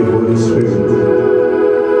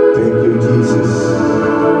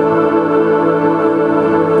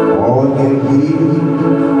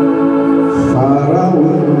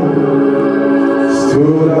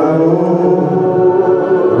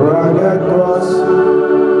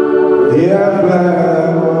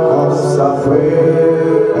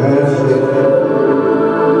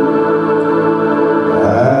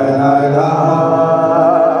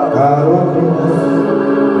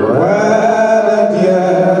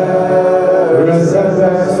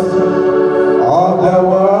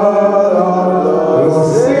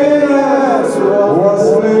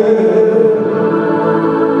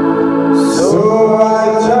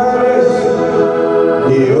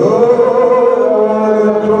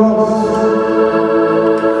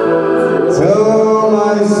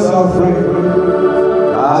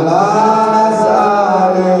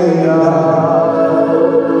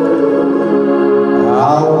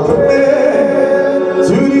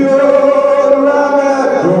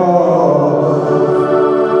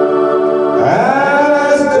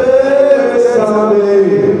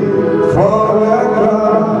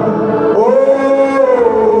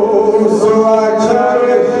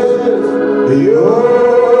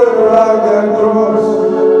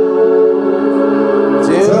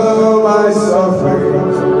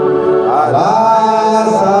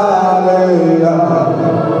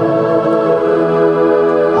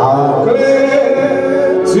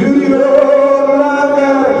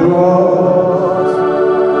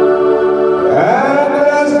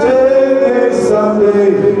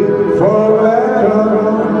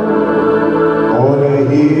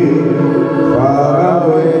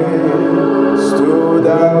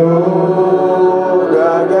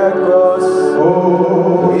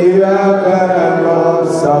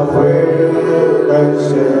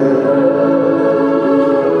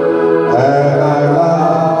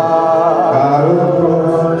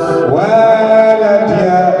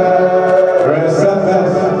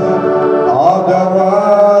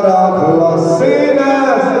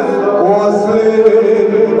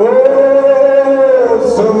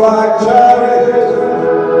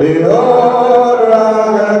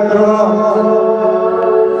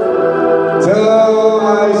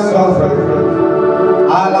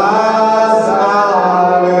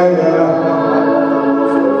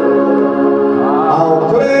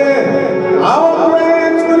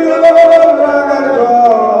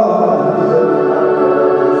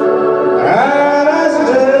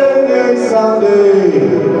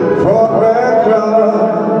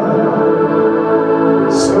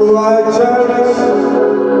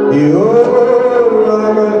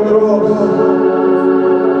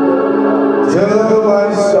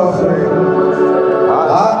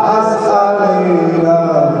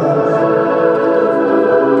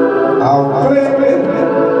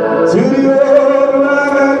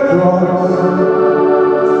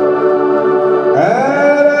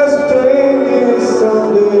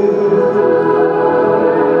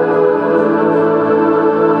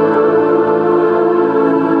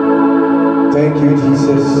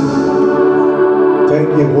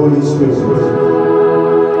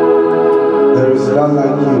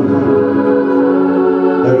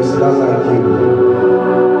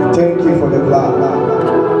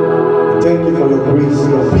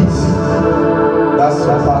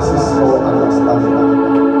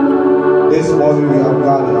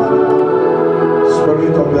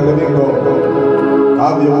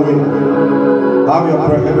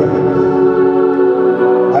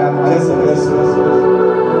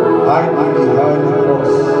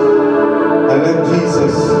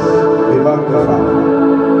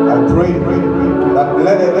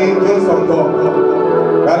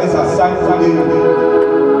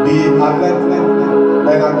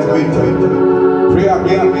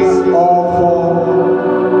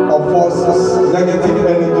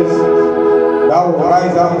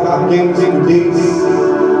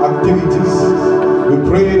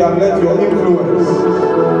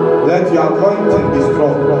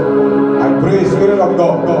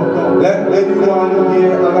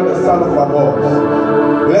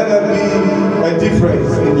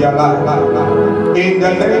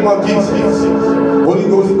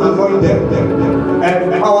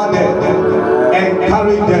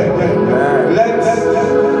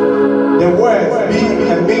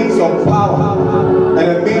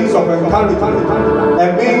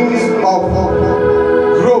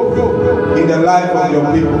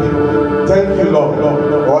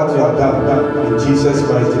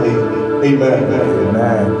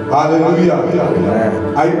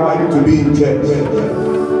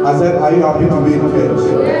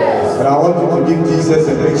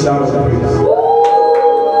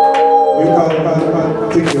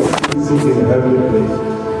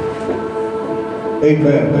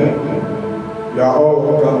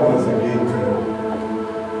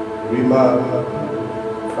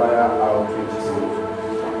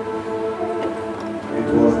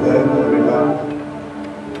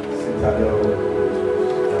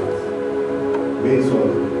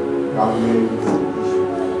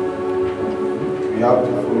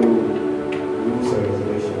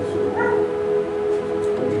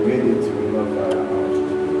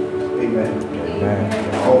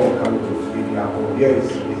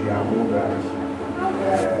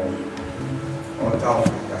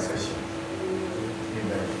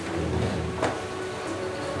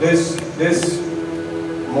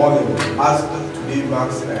 morning, as today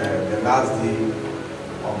marks the last day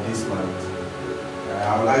of this month,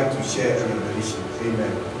 I would like to share a revelation.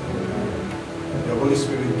 Amen. The Holy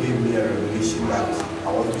Spirit gave me a revelation that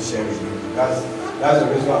I want to share with you. That's the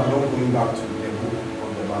reason I'm not going back to the book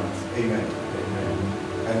of the month. Amen. Amen.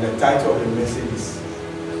 And the title of the message is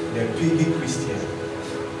The Piggy Christian.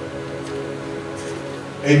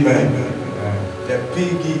 Amen. The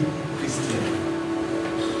Piggy Christian.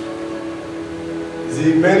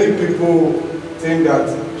 See, many people think that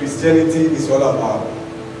Christianity is all about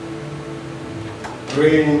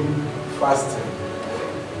praying, fasting.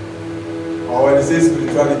 Or when they say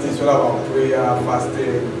spirituality, it's all about prayer,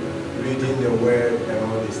 fasting, reading the word, and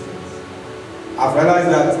all these things. I've realized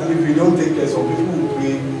that if you don't take care, some people will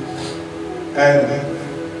pray and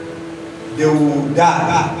they will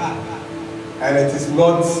die. And it is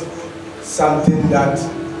not something that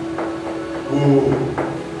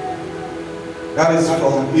is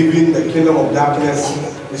from even the kingdom of darkness.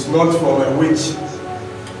 It's not from a witch.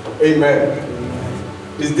 Amen.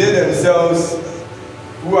 It's they themselves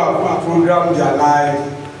who have programmed their life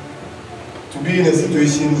to be in a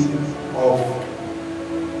situation of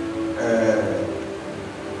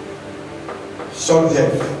short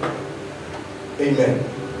death. Amen.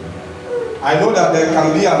 I know that there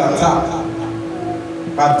can be an attack,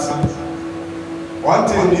 but one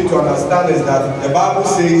thing you need to understand is that the Bible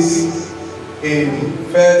says in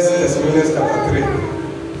 1 Thessalonians chapter 3,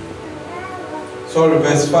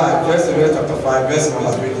 verse 5, 1 Thessalonians chapter 5, verse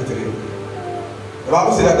number 23. The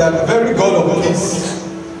Bible says that the very God of peace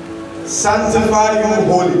sanctify you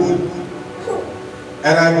wholly.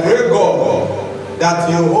 And I pray, God, that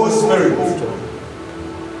your whole spirit,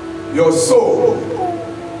 your soul,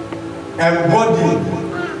 and body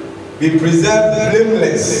be preserved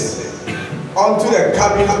blameless unto the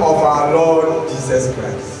coming of our Lord Jesus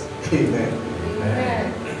Christ. Amen.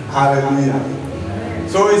 Amen. Hallelujah. Amen.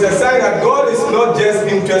 So it's a sign that God is not just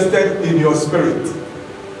interested in your spirit.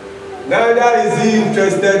 Neither is He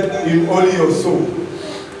interested in only your soul.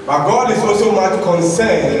 But God is also much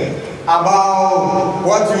concerned about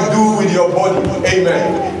what you do with your body.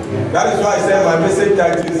 Amen. That is why I said my message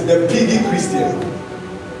title is The Piggy Christian.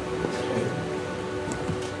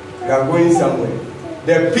 You are going somewhere.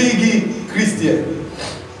 The Piggy Christian.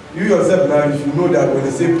 You yourself now, you should know that when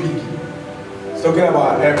they say piggy, it's talking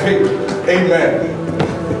about a pig. Amen.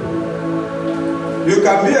 You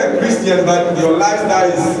can be a Christian, but your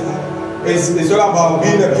lifestyle is all about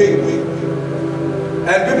being a pig.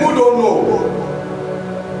 And people don't know.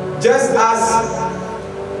 Just as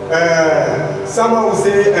someone will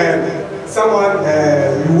say,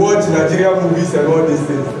 you watch Nigerian movies and all these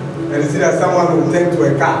things, and you see that someone will turn to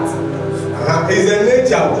a cat. It's a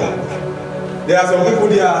nature. There are some people,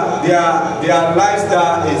 their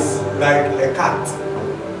lifestyle is like a cat.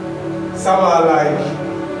 Some are like,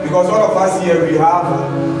 because all of us here, we have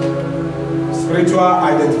spiritual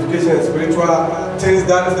identification, spiritual things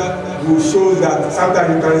that will show that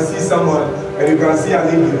sometimes you can see someone and you can see an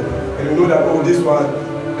angel and you know that, oh, this one,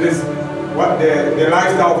 what the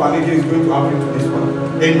lifestyle of an angel is going to happen to this one.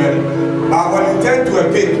 Amen. But when you turn to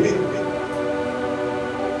a pig,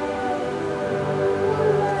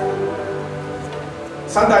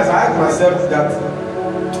 sometimes I ask myself that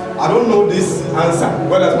I don't know this answer.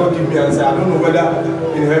 God does not give me an answer. I don't know whether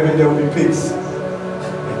in heaven there will be pigs.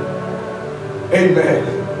 Amen.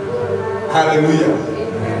 Hallelujah.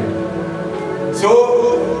 Amen. So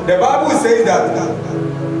the Bible says that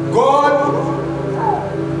God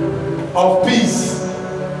of peace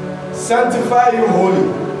sanctify you wholly.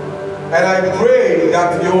 And I pray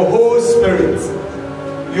that your whole spirit,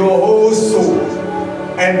 your whole soul,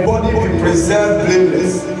 and body be preserved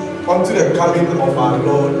blameless unto the coming of our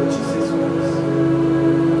Lord Jesus Christ.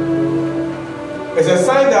 It's a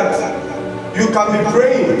sign that you can be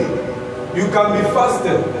praying, you can be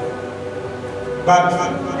fasting, but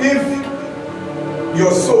if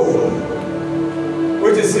your soul,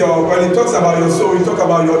 which is when it talks about your soul, we talk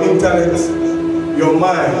about your intellect, your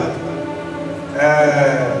mind,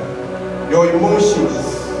 your emotions,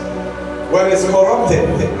 when it's corrupted,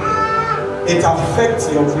 it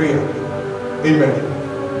affects your prayer. Amen.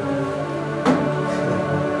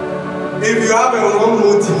 If you have a wrong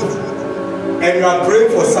motive and you are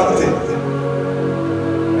praying for something,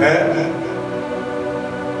 and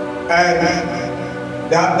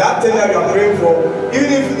that thing that you are praying for,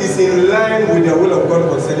 even if it's in line with the will of God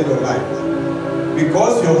concerning your life,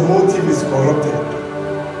 because your motive is corrupted,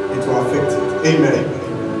 it will affect it. Amen.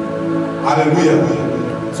 Hallelujah.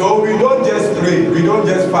 So we don't just pray, we don't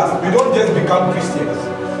just fast, we don't just become Christians.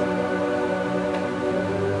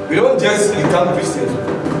 We don't just become Christians.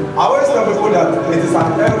 I always tell people that it is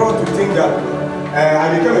an error to think that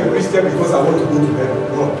I became a Christian because I want to go to heaven.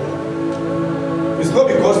 No. It's not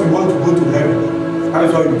because we want to go to heaven. That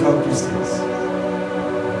is why we become Christians.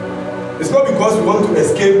 It's not because we want to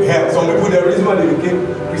escape hell. Some people, the reason why they became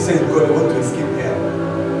Christians is because they want to escape hell.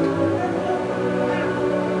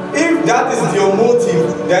 If that is your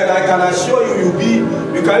motive, then I can assure you,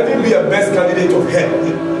 you can even be a best candidate of hell.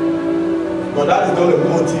 But that is not the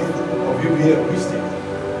motive of you being a Christian.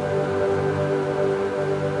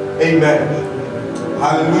 Amen.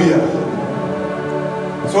 Hallelujah.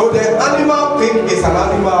 So the animal pig is an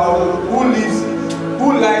animal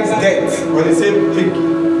who likes death. When they say pig,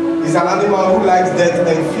 it's an animal who likes death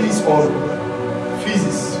and feeds on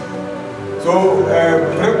feces. So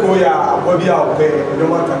prekoya body out there, no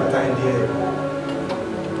one can time there.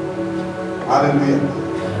 Hallelujah.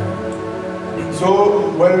 So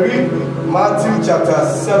when we read Matthew chapter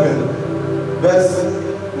 7, verse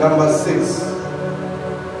number 6,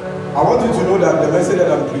 I want you to know that the message that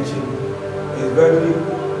I'm preaching is very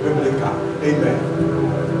biblical. Amen.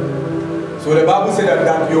 So the Bible said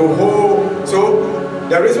that your whole... So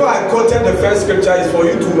the reason why I quoted the first scripture is for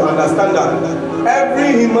you to understand that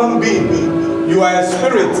every human being, you are a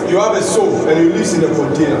spirit, you have a soul, and you live in a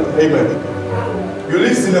container. Amen. You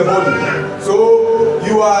live in a body. So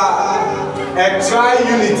you are a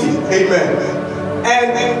tri-unity. Amen.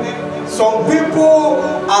 And some people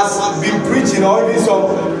has been preaching, or even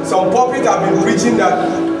some pulpit have been preaching that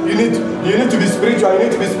you need to be spiritual, you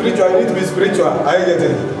need to be spiritual, you need to be spiritual. Are you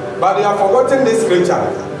getting it? But they have forgotten this scripture,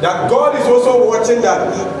 that God is also watching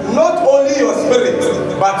that not only your spirit,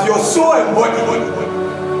 but your soul and body.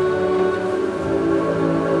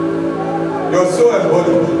 Your soul and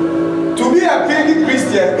body. To be a Piggy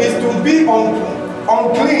Christian is to be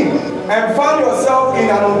unclean and find yourself in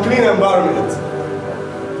an unclean environment.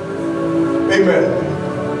 Amen.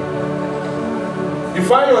 You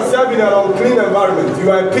find yourself in an unclean environment,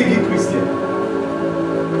 you are a Piggy Christian.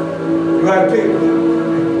 You are a pig.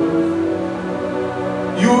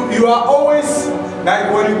 You are always,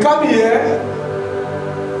 like when you come here,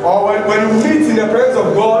 or when you meet in the presence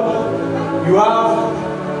of God, you have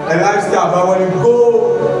a lifestyle. But when you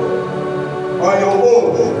go on your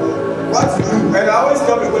own, what you do, and I always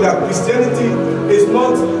tell people that Christianity is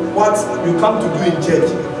not what you come to do in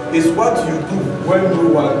church, it's what you do when no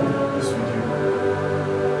one is with you.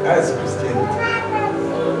 That is Christianity.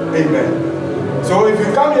 Amen. So if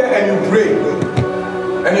you come here and you pray,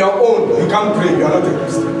 and your own, you can't pray, you are not a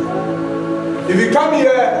Christian. If you come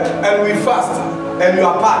here and we fast, and you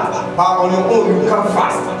are part, but on your own you can't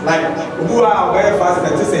fast. Like, who are very fast,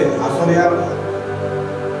 and just say, I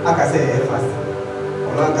can say, fast.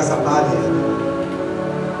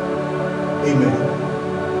 Amen.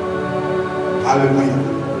 Hallelujah.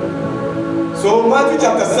 So, Matthew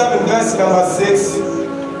chapter 7, verse number 6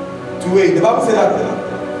 to 8, the Bible said that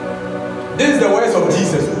this is the words of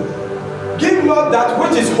Jesus. Give not that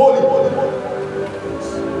which is holy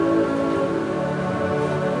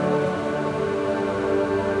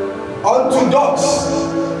unto dogs,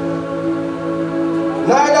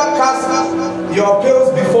 neither cast your pearls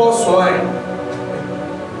before swine.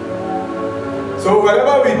 So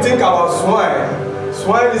whenever we think about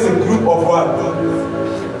swine is a group of what?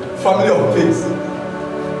 Family of pigs.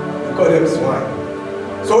 We call them swine.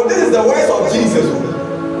 So this is the words of Jesus.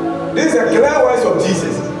 This is the clear words of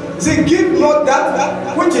Jesus. Say, give not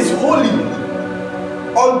that which is holy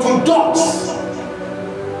unto dogs,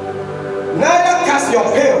 neither cast your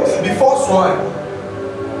pearls before swine,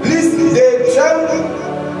 lest they trample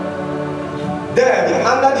them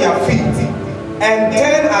under their feet, and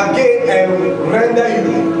turn again and render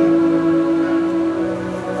you.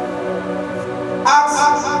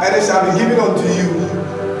 Ask, and it shall be given unto you.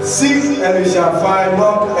 Seek, and you shall find.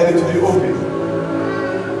 Knock, and it will be opened.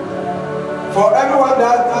 For everyone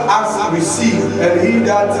that asks, receive, and he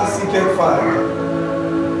that seeketh, find.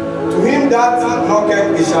 To him that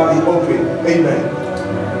knocketh, it shall be opened. Amen.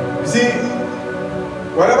 You see,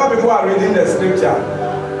 whenever people are reading the scripture,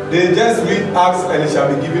 they just read, ask, and it shall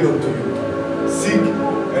be given unto you. Seek,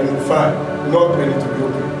 and you find. Knock, and it will be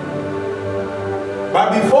opened. But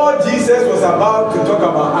before Jesus was about to talk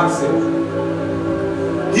about asking,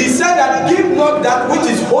 he said that give not that which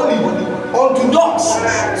is holy unto dogs.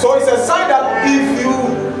 So it's a sign that if you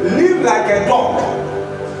live like a dog,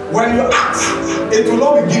 when you ask, it will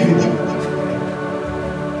not be given.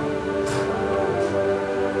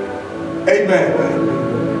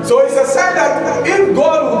 Amen. So it's a sign that if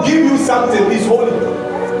God will give you something, it's holy.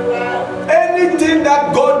 Anything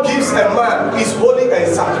that God gives a man is holy and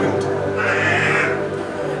sacred.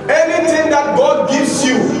 Anything that God gives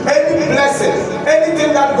you any blessing,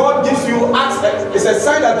 anything that God gives you, ask. It's a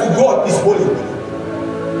sign that to God is holy.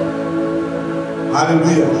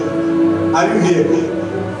 Hallelujah. Are you here?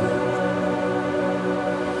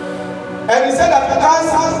 And he said that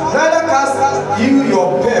neither cast you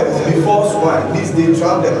your pearls before swine, lest they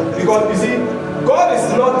drown them. Because you see, God is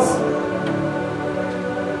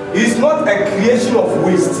not a creation of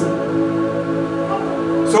waste.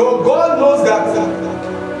 So God knows that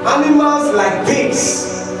animals like pigs,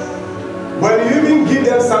 when you even give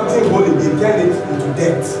them something holy, they turn it into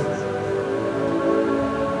death.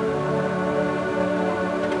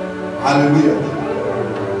 Hallelujah.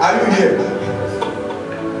 Are you here?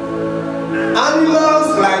 Animals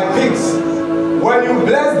like pigs, when you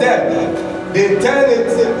bless them, they turn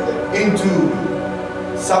it into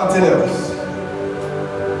something else.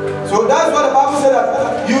 So that's what the Bible said,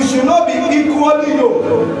 that you should not be equally yoked.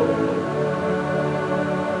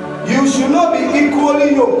 You should not be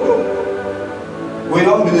equally yoked with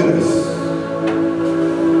unbelievers.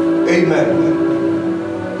 Amen.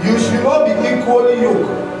 You should not be equally yoked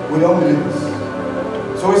with unbelievers.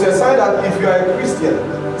 So it's a sign that if you are a Christian,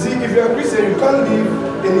 see, if you're a Christian, you can't live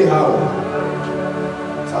anyhow.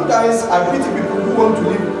 Sometimes I pity people who want to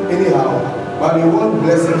live anyhow, but they want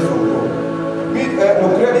blessings from God. Me, no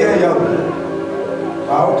credit here, young.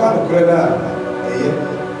 How can credit here?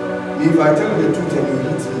 If I tell you the truth and you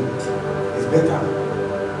hit me, it's better.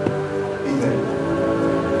 Amen.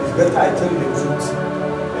 It's better I tell you the truth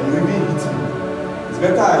and you even hit me. It's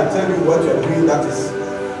better I tell you what you're doing that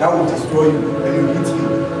will destroy you and you hit me,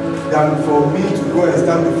 than for me to go and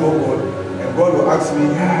stand before God and God will ask me, you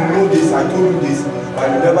know this, I told you this, but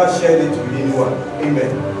you never shared it with anyone.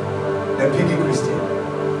 Amen. The Piggy Christian.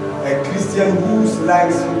 A Christian whose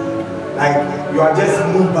likes, like you are just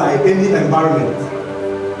moved by any environment.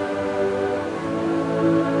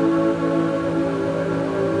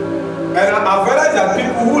 And I've realized that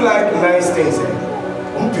people who like nice things,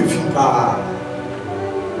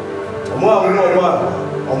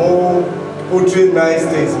 portray nice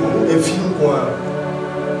things.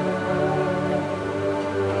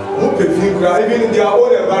 Even in their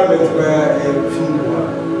own environment,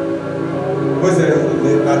 what's the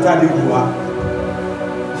Natali Bua?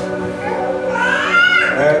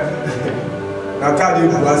 Natali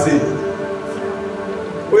Bua say,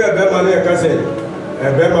 we are Bema Kase,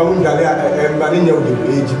 Bema Undalia, and Manino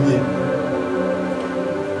age me.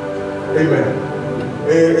 Amen.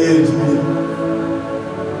 Age me.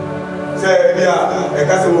 Say, yeah, a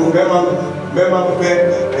castle Bema Pay,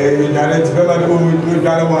 a direct Bema who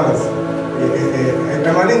got once. A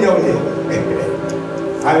Manino.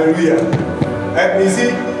 Hallelujah. And you see,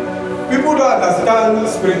 people don't understand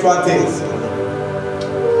spiritual things.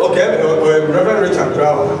 Okay, Reverend Richard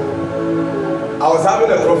Brown. I was having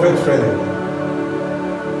a prophet friend.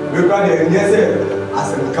 We got the NSA as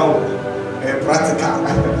an account, a practical.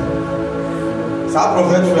 So our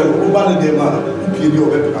prophet friend, who wanted the man, who paid your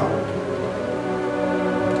web account.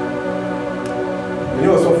 You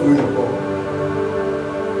know, so for you.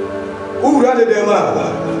 Who ran the man?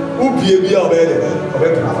 Who paid your web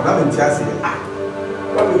account? I'm in Chassis.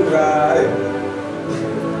 What would try?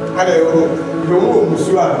 I don't know,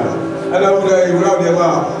 Musuana. And I would around the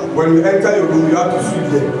man. When you enter your room, you have to sleep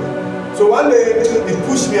there. So one day, it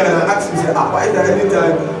pushed me and I asked me, why is there any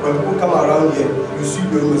time when people come around here, you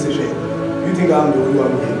sleep your room and say, you think I'm the only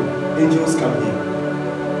one here? Angels come here.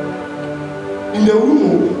 In the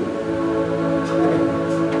room,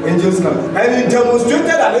 angels come. And he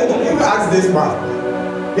demonstrated an angel. If you ask this man,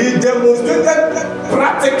 he demonstrated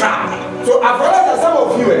practical. So I've realized that some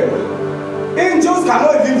of you, angels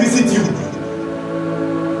cannot even visit you.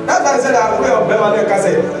 That's why I said that way of Bemaneka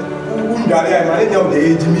said,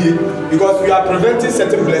 because we are preventing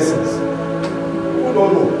certain blessings. Who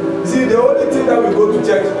don't know? You see, the only thing that we go to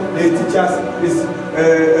church, they teach us is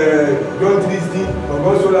don't do this thing, or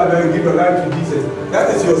go so that you give your life to Jesus. That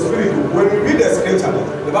is your spirit. When we read the scripture,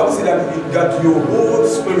 the Bible says that your whole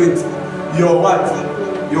spirit, your what?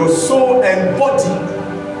 Your soul and body.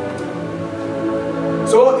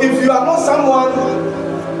 So if you are not someone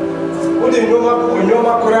who did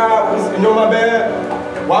not cry,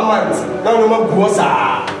 1 month, now no more guosa.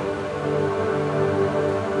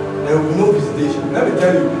 There will be no visitation. Let me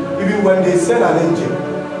tell you, even when they send an angel,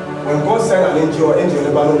 when God send an angel or angel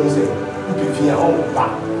never know who say, you can feel all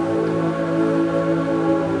back.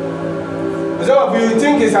 Some of you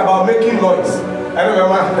think it's about making noise. I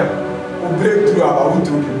remember who break through about who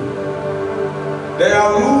told you. There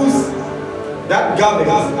are rules that govern,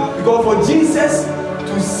 because for Jesus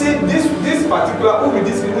to say this particular who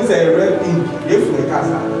this is a red ink, if we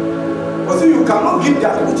cast. But so you cannot give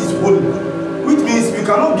that which is holy, which means you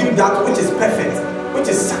cannot give that which is perfect, which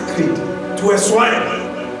is sacred, to a swine,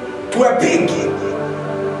 to a pig.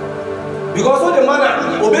 Because all the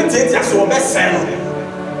man obey Jesus or best son.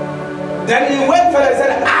 Then he went further and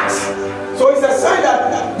said, ask. So it's a sign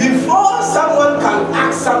that before someone can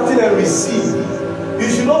ask something and receive, you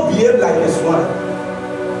should not behave like a swine.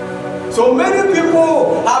 So many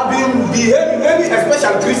people have been behaving, many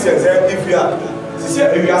especially Christians, if you are a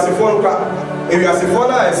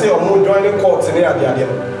foreigner and say, I'm joining courts and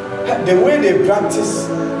the way they practice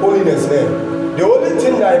holiness there, the only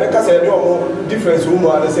thing that I can say, difference,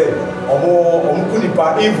 they say,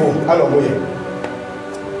 evil,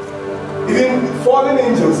 even fallen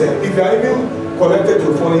angels, if you are even connected to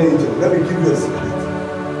a fallen angel, let me give you a secret.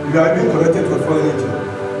 If you are even connected to a fallen angel,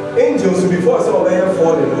 angels before some of them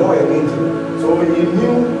fallen, not an angel. So when you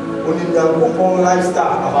knew on the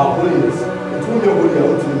lifestyle about holiness, it will know what you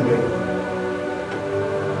want to do.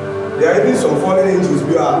 There are even some fallen angels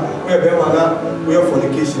where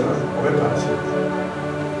fornication or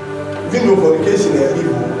even though fornication is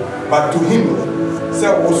evil, but to him, say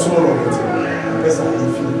what's wrong on it. That's how he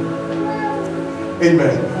feels.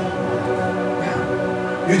 Amen.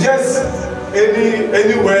 You just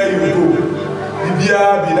anywhere you go, Bibia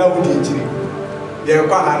be now with each. You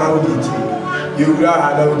can't have with each. You will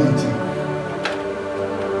have with each.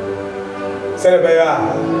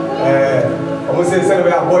 Almost say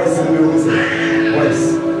celebrate boys in the room. Boys.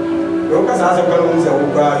 You can't ask a girl who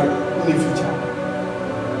will cry in the future.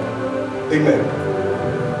 Amen.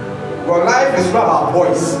 But life is not about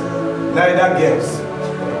boys, neither girls.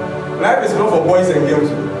 Life is not for boys and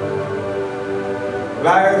girls.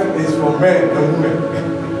 Life is for men and women.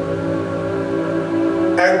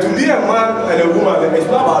 And to be a man and a woman, it's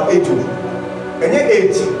not about age. And your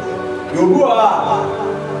age, you go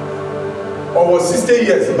over 60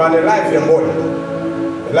 years, but the life is a boy.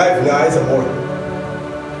 The life now is a boy.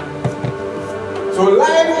 So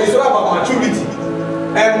life is all about maturity.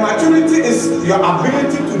 And maturity is your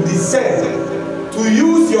ability to discern, to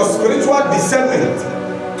use your spiritual discernment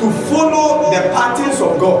to follow the patterns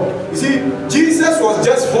of God. You see, Jesus was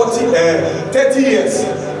just 30 years.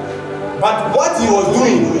 But what he was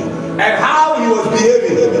doing and how he was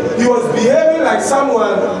behaving like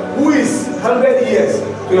someone who is 100 years,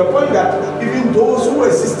 to the point that even those who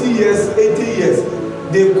were 60 years, 80 years,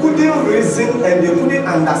 they couldn't reason and they couldn't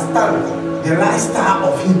understand the lifestyle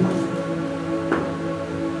of him.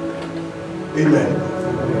 Amen.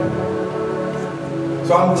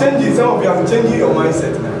 So I'm changing, some of you, I'm changing your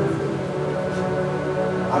mindset now.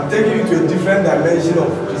 I'm taking you to a different dimension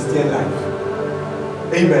of Christian life.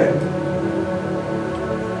 Amen.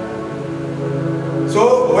 So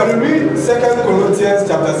when we read 2 Corinthians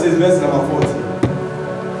chapter 6, verse number 40,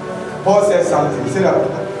 Paul says something. He said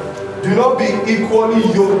that, do not be equally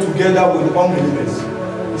yoked together with unbelievers.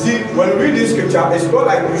 You see, when we read this scripture, it's not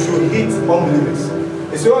like you should hate unbelievers.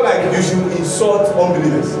 It's not like you should insult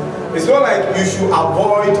unbelievers. It's not like you should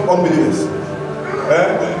avoid unbelievers.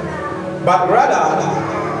 But rather,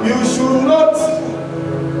 you should not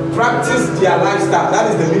practice their lifestyle. That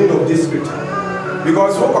is the meaning of this scripture.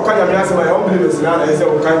 Because what kind of my unbelievers now, I say,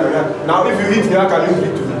 now if you eat me, how can you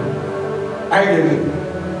eat to me? I get it.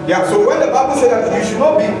 Yeah, so when the Bible says that you should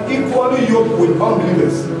not be equally yoked with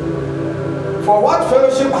unbelievers. For what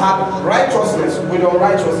fellowship had righteousness with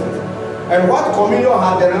unrighteousness? And what communion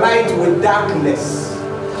had the light with darkness?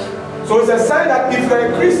 So it's a sign that if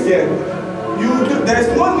you're a Christian, there's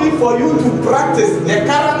no need for you to practice the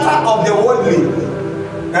character of the worldly.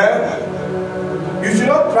 You should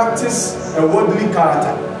not practice a worldly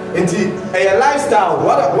character. A lifestyle,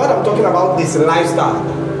 what I'm talking about is lifestyle.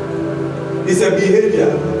 It's a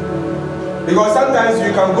behavior. Because sometimes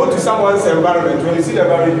you can go to someone's environment, when you see the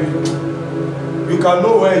environment, you can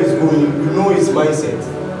know where he's going, you know his mindset,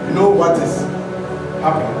 you know what is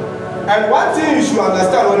happening. And one thing you should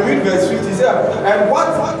understand when we read verse 50, it says, and what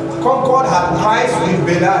concord had Christ with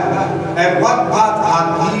Belial, and what part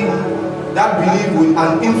had he that believed with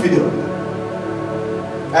an infidel?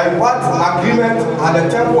 And what agreement had the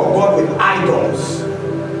temple of God with idols?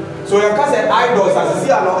 So you can say idols, as you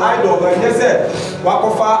see an idol, and you say,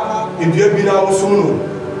 Wakofa, if you have been out soon,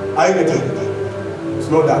 it's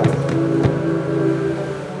not that.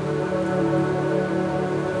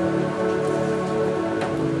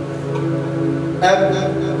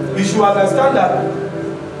 And you should understand that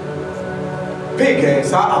pig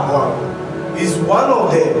is one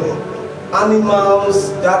of the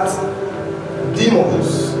animals that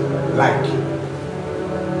demons like.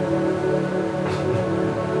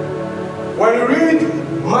 When you read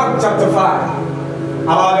Mark chapter 5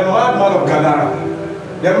 about the madman of Gadara,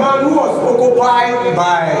 the man who was occupied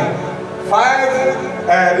by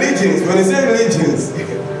 5 legions. When you say legions,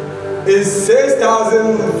 it's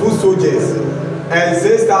 6,000 foot soldiers and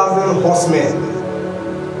 6,000 horsemen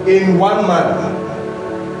in one man.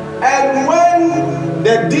 And when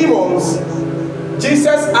the demons, Jesus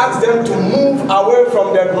asked them to move away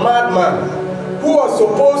from the madman who was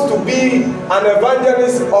supposed to be an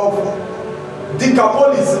evangelist of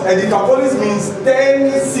Decapolis. And Decapolis means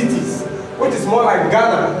 10 cities, which is more like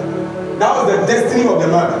Ghana. That was the destiny of the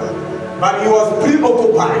man. But he was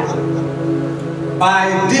preoccupied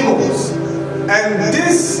by demons. And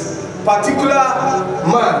this particular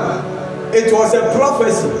man, it was a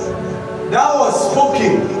prophecy that was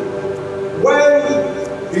spoken when,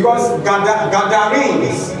 because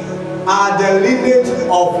Gadarenes are the lineage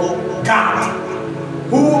of Gad,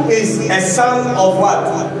 who is a son of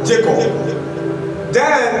what? Jacob.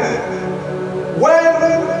 Then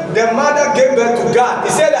when the mother gave birth to God,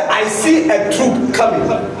 he said, I see a troop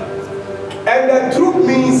coming. And the troop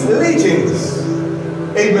means legions.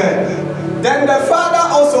 Amen. Then the father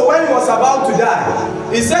also, when he was about to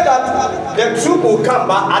die, he said that the troop will come,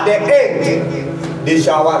 but at the end, they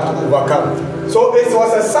shall overcome. So it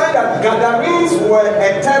was a sign that Gadarenes were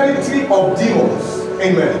a territory of demons.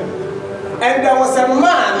 Amen. And there was a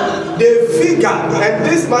man they figured, and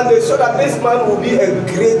this man, they saw that this man will be a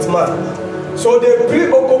great man. So they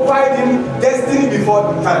preoccupied him destiny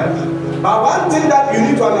before the time. But one thing that you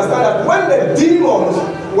need to understand, that when the demons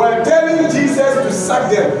were telling Jesus to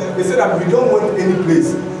sack them, they said that we don't want any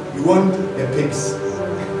place, we want the pigs.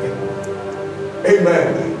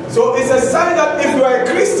 Amen. So it's a sign that if you are a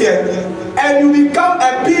Christian and you become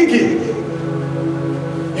a piggy,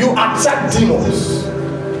 you attract demons.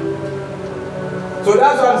 So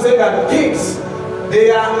that's why I'm saying that pigs,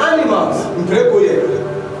 they are animals.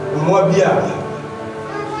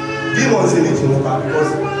 Demons in it, because I'm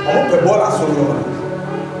not a baller, so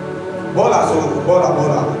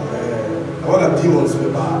baller demons.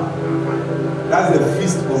 That's the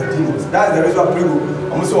feast of demons. That's the reason I pray.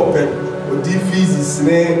 I'm also open. But the feast is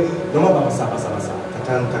snare. No more basa.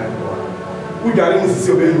 Who darling is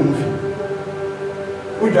so very movie?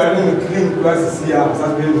 Who darling to clean class is here?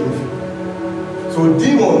 That's very movie. So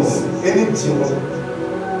demons, any demon,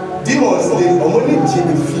 demons they only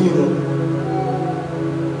the feel.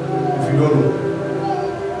 If you don't know,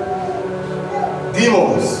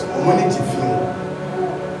 demons only the feel.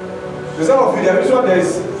 So some of you, the reason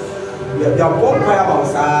there's they are born by about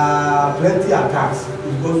plenty attacks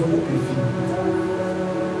because who can feel.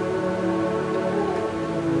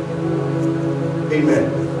 Amen.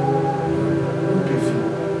 Who can feel?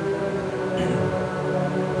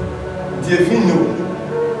 The feel no.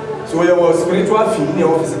 So there was spiritual feeling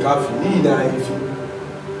or physical feeling that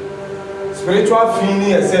spiritual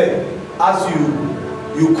feeling, I said, as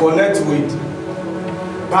you connect with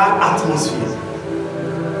bad atmosphere.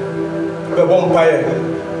 The vampire,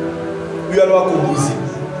 you are not busy.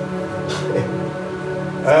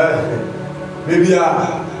 Maybe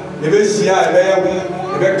she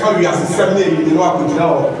maybe come you as a 7 year, you know, I could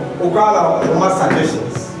now or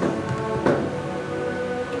suggestions.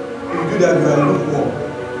 If you do that, you are lukewarm.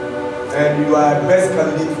 And you are the best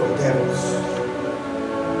candidate for devils.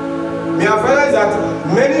 May I realize that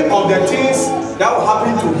many of the things that will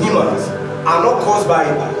happen to humans are not caused by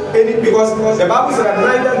any, because the Bible says that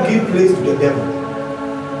neither give place to the devil.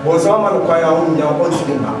 But someone require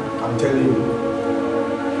I'm telling you.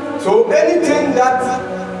 So anything that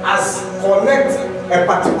has connect a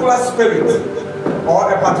particular spirit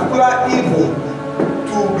or a particular evil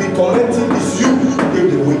to be tormenting is you give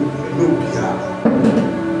the way. No PR.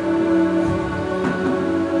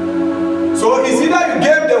 So it's either you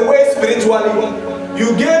gave the way spiritually, you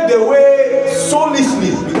gave the way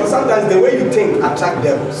soulishly, because sometimes the way you think attract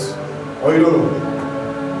devils, or you don't know.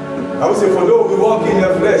 I would say for those we walk in the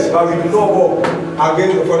flesh, but we do not walk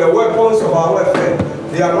against, for the weapons of our warfare,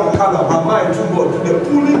 they are not carnal, but mind to God, to the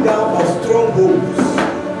pulling down of strongholds.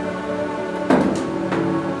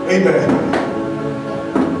 Amen.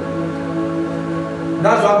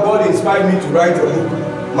 That's why God inspired me to write a book,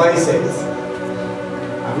 Mindset.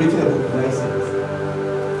 I've written a book, Mindset.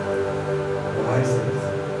 Your mindset.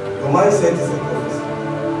 Your mindset is a prophecy.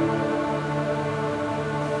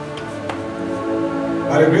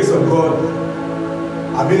 By the grace of God,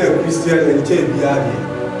 I've been a Christian in Chebiyadi.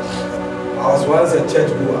 I was once a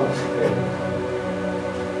church goer.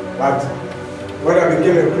 But when I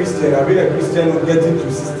became a Christian, I've been a Christian getting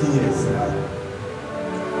to 60 years now.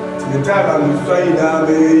 Till the time I'm trying now,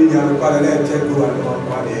 I'm quite a church goer.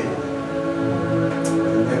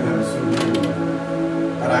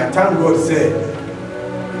 And I thank God said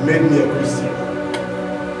He made me a Christian.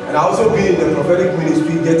 And I also been in the prophetic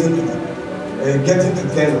ministry getting to getting to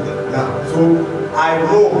 10 now. So I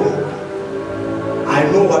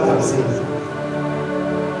know what I'm saying.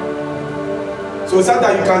 So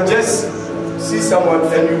sometimes you can just see someone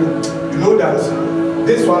and you know that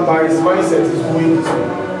this one by his mindset is going this way,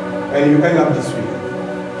 and you end up this way.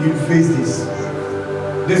 You face this.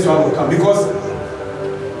 This one will come because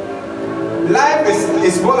life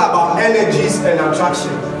is all about energies and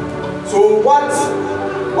attraction. So what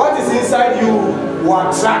is inside you will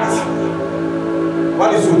attract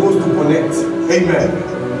what is supposed to connect. Amen.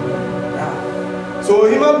 Yeah. So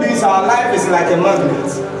human beings, our life is like a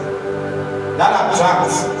magnet that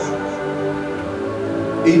attracts.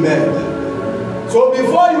 Amen. So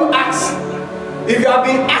before you ask, if you have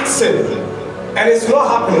been asking and it's not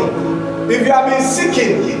happening, if you have been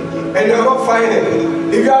seeking and you are not finding,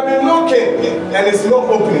 if you have been knocking and it's not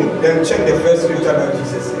opening, then check the first scripture that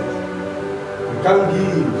Jesus said. You can't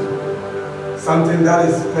give something that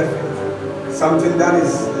is perfect, something that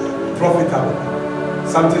is profitable,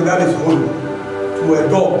 something that is holy to a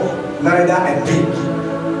dog, neither a pig.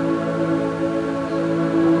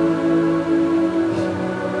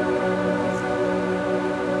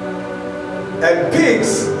 And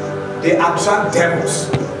pigs, they attract devils.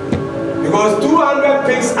 Because 200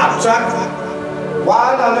 pigs attract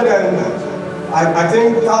 100 and I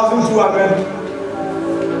think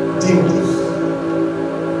 1,200 demons.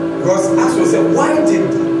 Because as we said, why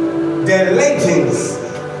did the legends,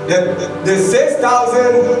 the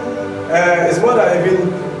 6,000 is more than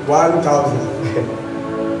even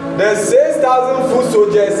 1,000. The 6,000 foot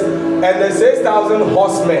soldiers and the 6,000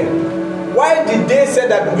 horsemen. Why did they say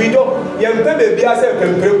that we don't?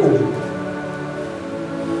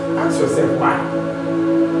 Ask yourself why.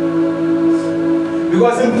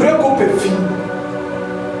 Because in Preko Pefi,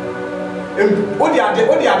 Odi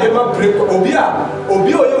Adema Preko, Obi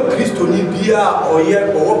Oyo Christo Nibia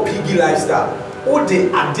or Piggy lifestyle, Odi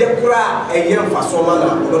Adekra a young Fasomana,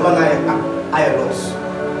 Romana Iros.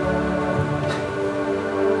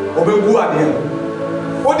 Obebu Adem.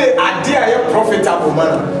 Odi Adia profitable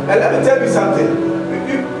man. And let me tell you something.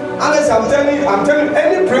 Unless I'm telling you,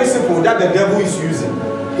 any principle that the devil is using,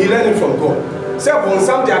 he learned it from God. Say on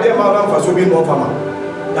something that is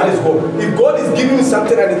God. If God is giving you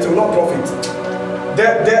something and it will not profit,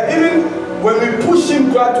 even when we push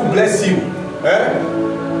him God to bless you,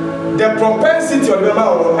 the propensity of the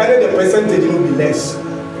amount and the percentage will be less.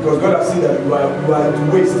 Because God has seen that you are to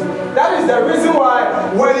waste. That is the reason why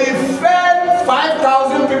when he fed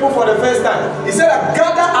 5,000 people for the first time, he said that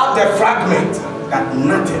gather up the fragment that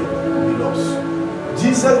nothing will be lost.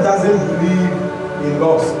 Jesus doesn't believe in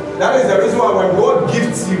loss. That is the reason why when God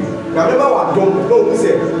gifts you, now remember what I don't know, he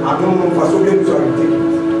said, I don't know for so many, so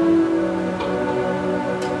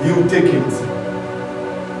you take it.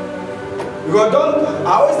 Because I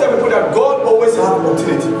always tell people that God always has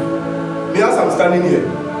opportunity. Me as I'm standing here,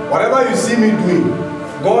 whatever you see me doing,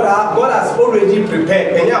 God has already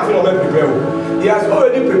prepared. And you have to prepare. He has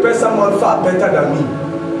already prepared someone far better than me.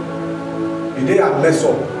 The day I mess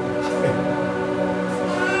up,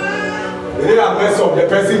 the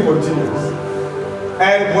person continues.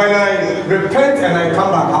 And when I repent and I come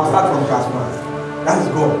back, I'll start from class 1. That is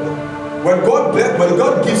God. When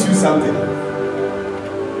God gives you something,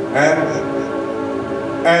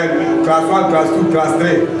 and class 1, class 2, class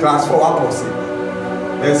 3, class 4, opposite.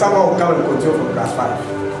 Then someone will come and continue from class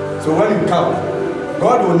 5. So when you come,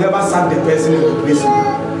 God will never sack the person in the place you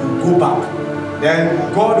go back.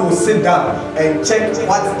 Then God will sit down and check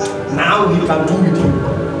what now he can do with you.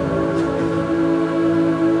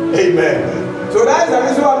 Amen. So that is the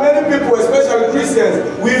reason why many people, especially Christians,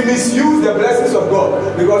 we misuse the blessings of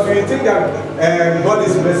God because we think that God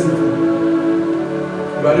is merciful.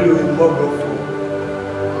 But it will not go through.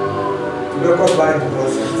 Because by the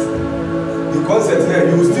concept. The concept there,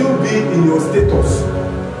 you will still be in your status.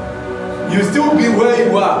 You will still be where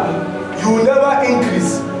you are. You will never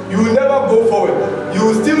increase. You will never go forward. You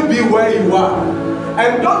will still be where you are.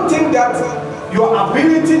 And don't think that your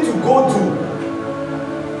ability to go to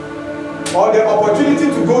or the opportunity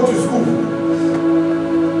to go to school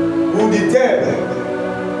will deter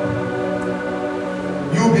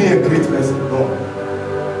you being a great person. No.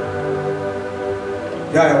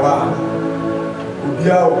 Yeah, wow.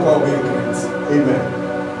 Amen.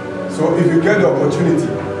 So if you get the opportunity,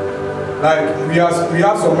 like we have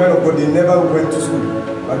some men of God, they never went to school,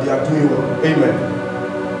 but they are doing well. Amen.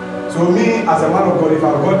 So me as a man of God, if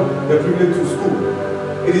I got the privilege to school,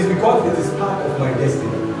 it is because it is part of my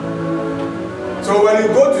destiny. So when you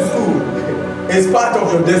go to school, it's part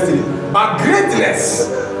of your destiny. But greatness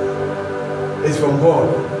is from God.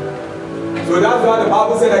 So that's why the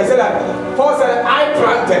Bible said that. He said that Paul said, I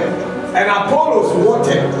planted, and Apollos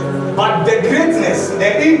watered, but the greatness,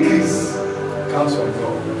 the increase comes from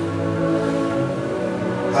God.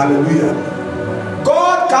 Hallelujah.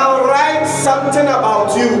 God can write something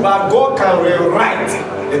about you, but God can rewrite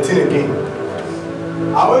the thing again.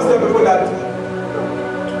 I always tell people that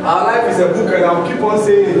our life is a book, and I'll keep on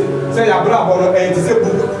saying it. Say, it is a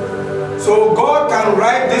book. So God can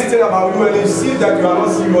write this thing about you, and you see that you are not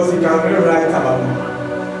serious, He can rewrite about you.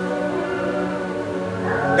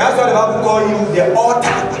 That's why the Bible calls Him the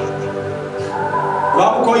author. The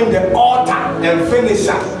Bible calls Him the author and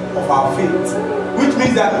finisher of our faith. Which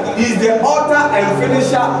means that He is the author and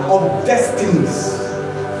finisher of destinies.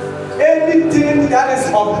 Anything that is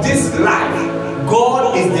of this life,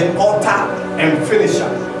 God is the author and finisher.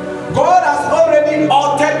 God has already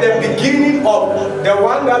altered the beginning of the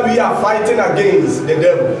one that we are fighting against, the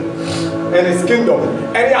devil and his kingdom.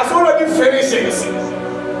 And He has already finished it.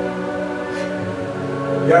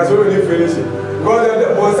 He has already finished it.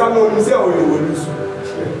 God was someone who said, oh, you will lose.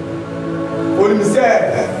 When He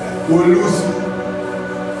said, we will lose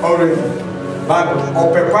already. But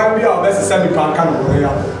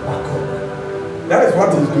that is what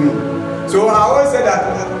He's doing. So I always say that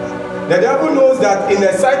the devil knows that in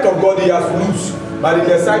the sight of God he has lost, but in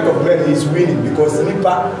the sight of men he is winning, because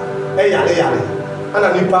nipa ana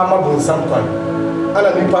nipa amabon samkwan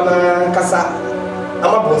ana nipa na kasa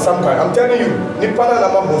amabon samkwan. I'm telling you, nipa na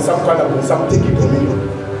amabon samkwan na bon sam take dominion.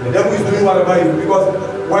 The devil is doing whatever he does, because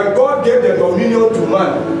when God gave the dominion to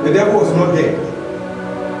man, the devil was not there.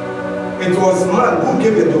 It was man who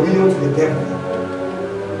gave the dominion to the devil.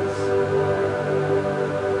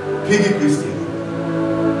 Piggy Christian.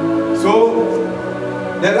 So,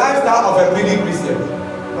 the lifestyle of a Piggy Christian.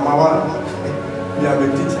 Number one, we are a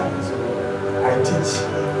teacher. So I teach.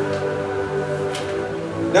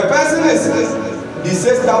 The person is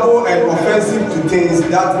detestable and offensive to things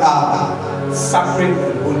that are sacred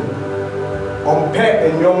and holy. Compare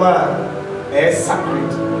in your man as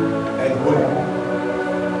sacred and holy.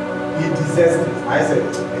 He deserves it. I said,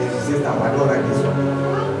 he deserves that, but I don't like this one.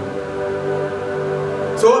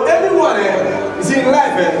 So anyone is in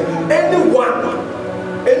life, anyone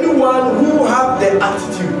who have the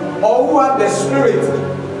attitude or who have the spirit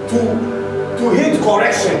to hit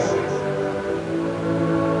correction,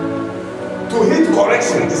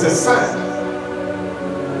 is a sign.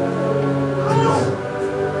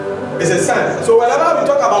 It's a sign. So whenever we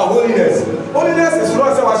talk about holiness is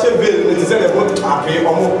not say what veil. It is the what happy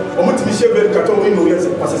or to be veil kato we know yes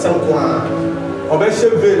pastor sam ko or be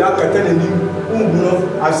veil akata ni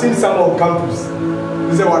I've seen some on campus.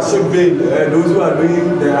 They say what veil. Those who are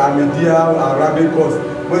doing the Ahmadiyya Arabic course,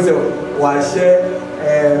 we say what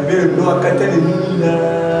veil no akata ni na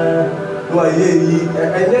no aye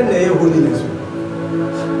and then they holiness.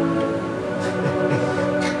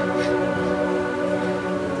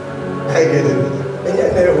 I get it. And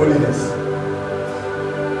yet their holiness.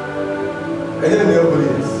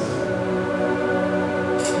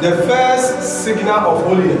 The first signal of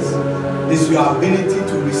holiness is your ability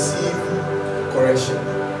to receive correction.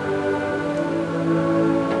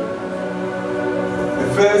 The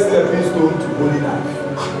first stepping stone to holy life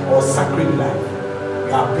or sacred life,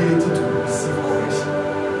 your ability to receive correction.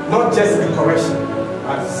 Not just a correction,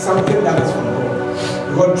 but something that is from God.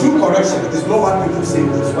 Because true correction is not what people say,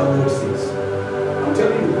 it's what God says. I'm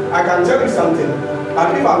telling you, I can tell you something,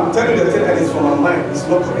 but if I'm telling you the thing and it's from my mind, it's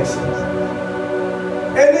not correction.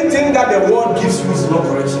 Anything that the world gives you is not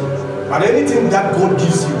correction, but anything that God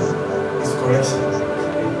gives you is correction.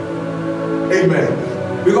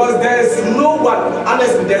 Amen. Because there is no one,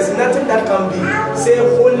 honestly, there's nothing that can be, say,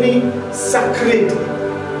 holy, sacred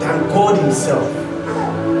than God Himself.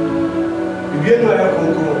 If you know how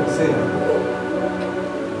to say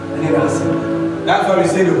that's why we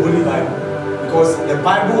say the Holy Bible, because the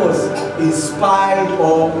Bible was inspired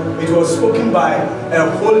or it was spoken by a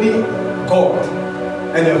holy God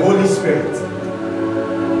and a Holy Spirit.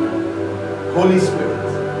 Holy Spirit.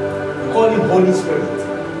 We call Him Holy Spirit.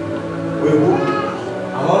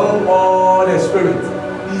 Among all the Spirit,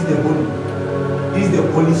 He's the Holy. He's the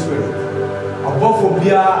Holy Spirit. Above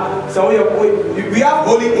phobia, so we have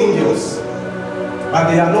holy angels,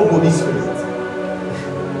 but they are not Holy Spirit.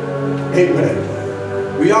 Amen.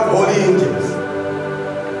 We have holy angels,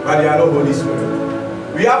 but they are not Holy Spirit.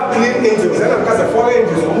 We have clean angels, and because the fallen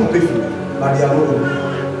angels are not perfect, but they are not holy.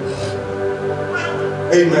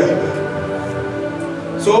 Amen.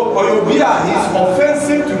 So, Oyobia is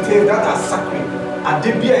offensive to things that are sacred.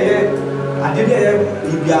 Adebia,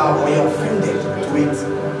 if you are offended to it,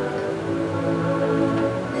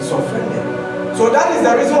 it's offended. So that is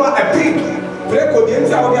the reason why a pig break the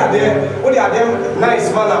entire what they are there nice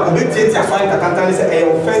man and be tia so I can say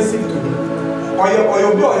offensive to me. Or you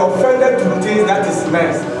be offended to things that is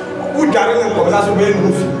nice. Who carry them conversation be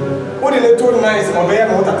movie. Who dey too nice or be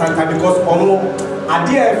not attention because ono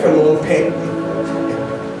ade e fe no pay.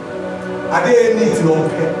 Ade need no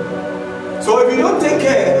pay. So if you don't take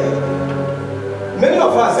care, many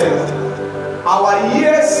of us our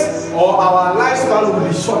years or our lifespan will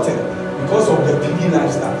be shortened because of the piggy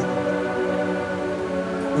lifestyle.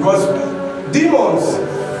 Because demons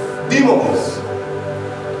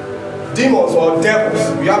or devils,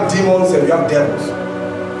 we have demons and we have devils.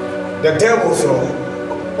 The devils,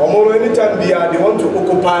 anytime they want to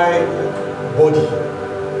occupy body.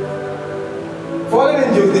 Fallen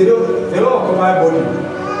angels, they don't occupy body.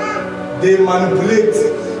 They manipulate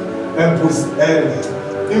and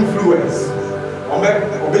influence.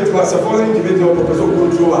 Obet myself falling to the opposite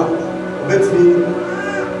controller. Obet me,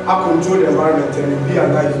 I control the environment and be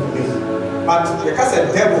under his domain. But the case of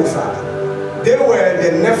devils they were the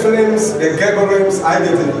Nephilims, the Geberims,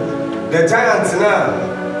 the giants now,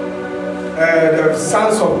 the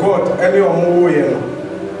sons of God, any or more,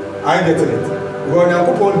 I get it. When you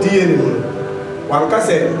put on DNA, one can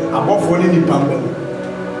say above one in the pamper.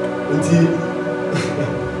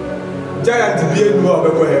 Giant be a new of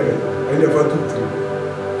heaven, and never took three.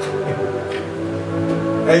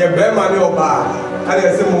 And your bear money or bar, and I say,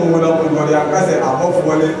 I say above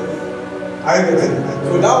one. So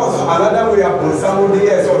that was another way of some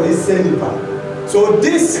years on this same part. So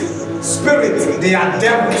this spirit, they are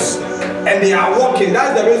devils and they are walking.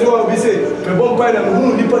 That's the reason why we say the bumpire and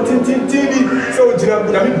moon, so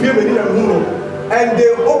and they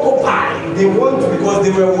occupy, they want to because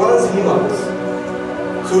they were once humans.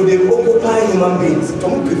 So they occupy human beings.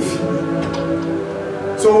 Don't be few.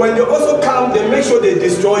 So when they also come, they make sure they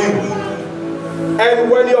destroy you. And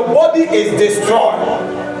when your body is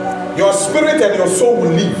destroyed, your spirit and your soul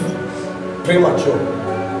will leave premature.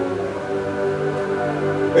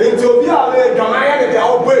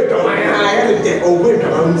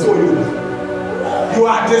 You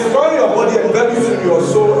are destroying your body and very soon your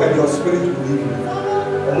soul and your spirit will leave you.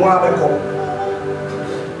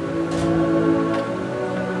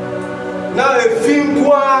 Now a film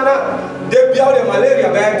they be out the malaria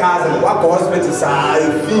by thousand. What hospital say a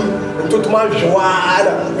film and to my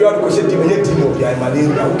joie. We are going to diminish the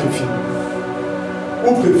malaria. Who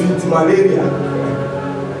prevent malaria?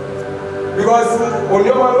 Because on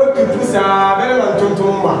your way to push a better than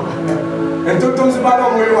Tontomba. And Tontom's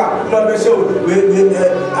bottom way, not the show.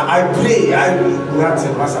 I pray, I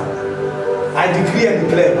nothing, Massa. I decree and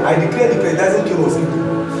declare. I declare and declare. It doesn't kill mosquito.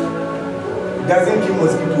 It doesn't kill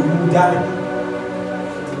mosquito. You die.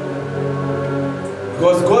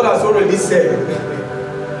 Because God has already said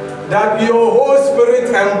that your whole spirit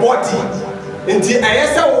and body until I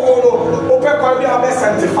say open can be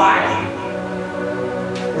sanctified.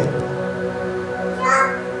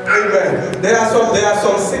 Amen. There are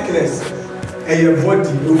some sickness in your body.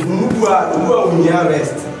 You need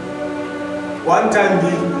rest. One time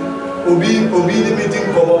the meeting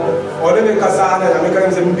come up or the Kasana and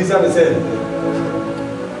American some business said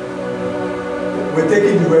we're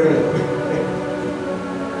taking the wearing.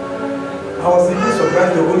 I was even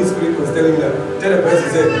surprised the Holy Spirit was telling me that. Tell the person,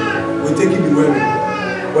 said, we're taking the women.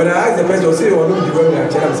 When I asked the person, I'll say, oh, no, the women, I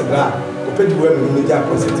tell him, we'll pay the women, we need their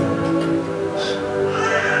consent.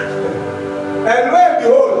 And lo and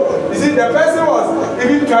behold, you see, the person was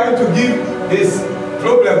even trying to give his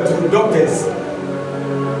problem to doctors.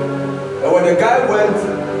 And when the guy went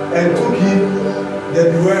and took him the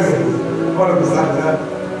women, all of a sudden,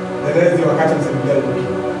 the next day, I catch him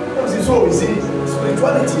saying, so you see,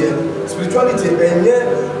 spirituality and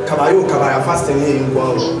kabaya fasting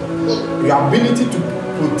your ability to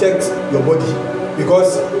protect your body because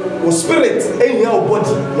your spirit ain't your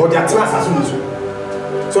body nor their trust as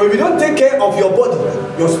well. So if you don't take care of your body,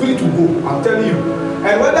 your spirit will go. I'm telling you.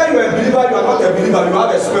 And whether you are a believer, you are not a believer, you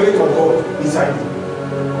have a spirit of God inside you.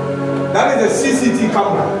 That is the CCT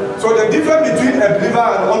camera. So the difference between a believer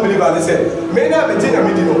and an unbeliever, they say, many are between a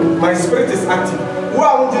medium. My spirit is active. Who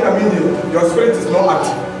are within a medium, your spirit is not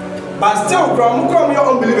active. But still, your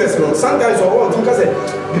unbelievers, sometimes you want to say,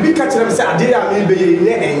 the big catch them say, I didn't mean it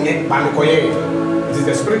is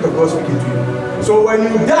the spirit of God speaking to you. So when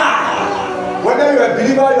you die, whether you are a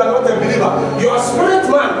believer, you are not a believer, your spirit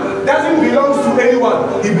man doesn't belong to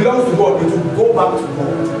anyone, he belongs to God. It will go back to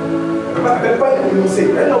God. But the point you say,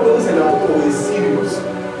 everybody said that is serious.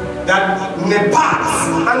 That the parts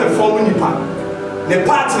and the form the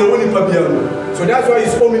parts the only papier. So that's why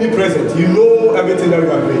he's omnipresent. You know everything that you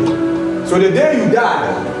are doing. So the day you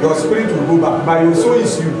die, your spirit will go back, but your soul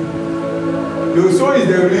is you. Your soul is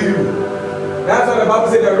the real you. That's what the Bible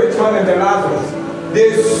said, the rich man and the Lazarus.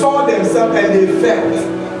 They saw themselves and they felt.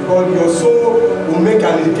 Because your soul will make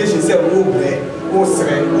an indication, say, oh, there, oh,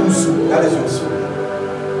 sre, usu. That is your soul.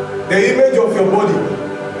 The image of your body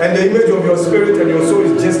and the image of your spirit and your soul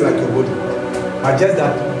is just like your body. But just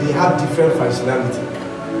that they have different functionality.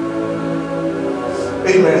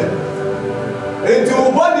 Amen. Into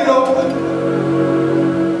your body, no.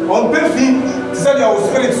 On perfume, to say your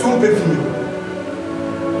spirit soon perfume.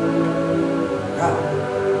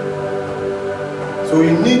 So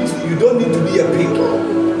you don't need to be a pig.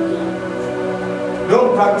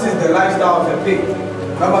 Don't practice the lifestyle of a pig.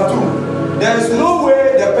 Number two, there is no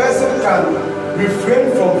way the person can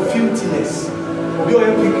refrain from filthiness. Be a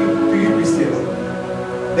Piggy Christian.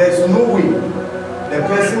 There is no way the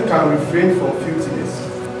person can refrain from filthiness.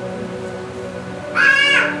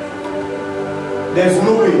 There is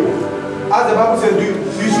no way. As the Bible says,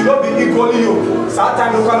 you should not be equally yoked.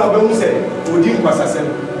 Satan you cannot be say,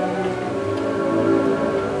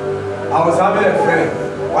 I was having a friend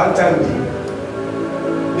one time.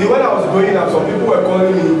 When I was growing up, some people were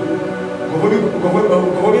calling me, go be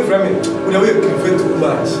from me, we don't give too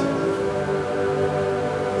much.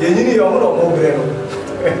 You need your own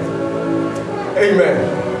Amen.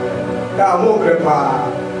 I'm more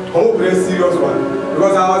very serious one.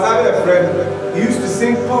 Because I was having a friend, he used to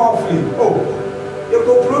sing powerfully. Oh, you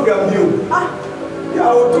go program you. Yeah,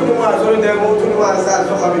 I want to know what's on there, I want to know what's on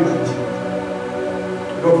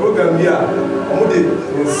go program here, I'm going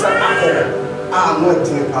to say, I'm not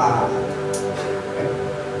in a car.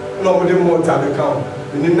 Nobody more time to come.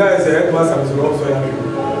 The nice headmaster was also happy.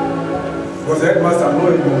 Because the headmaster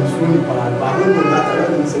knows him on Sunni Pad, but I don't know that I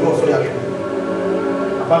didn't say also happy.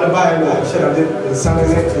 About the Bible, I should have been Sunday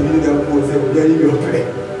night to you, there was a very good pray.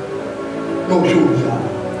 No, you.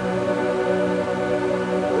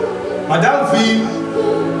 Madame Fee,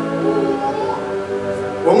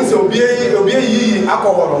 when we say obey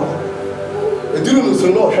alcohol, it didn't so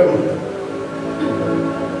not him.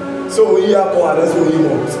 So we are called as we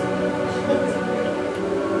want.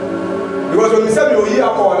 Because when we say we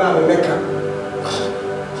are called now, Mecca,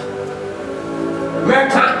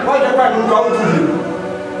 what you can come to you?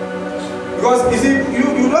 Because you see, you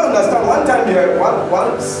don't understand. One time there,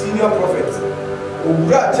 one senior prophet, who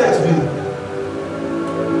brought church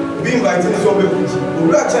be invited to some people. Who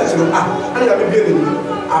brought church, and I be being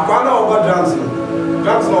I can't know about drums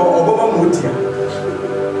no Obama Mutia.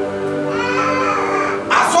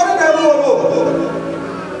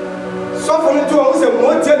 So for me to almost a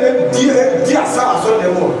mountain, dear Sarah, so the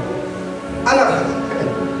more. Anna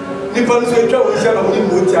Nippon is a job with only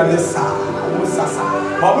Motia, Sasa,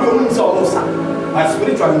 but we don't know Sasa. My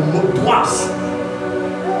spiritual twice.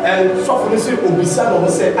 And so for me, Obisan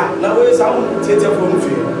almost said, now where's our theatre from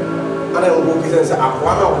fear? And I will go and say, I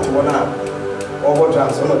want to one or what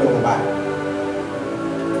drums on the buy.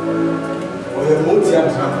 Or the Motia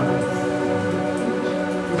drum.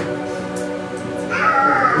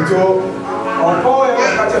 So, on power and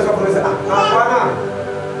catches up and say,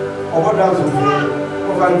 or what drums of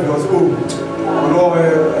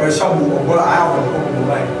shabu or what I have on the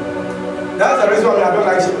that's the reason why I don't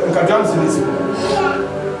like drums in this.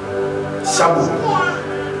 Shabu,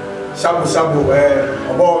 a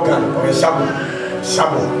organ or a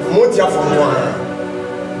shabu, motia from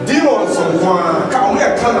one. Demons on one, come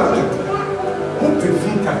here, come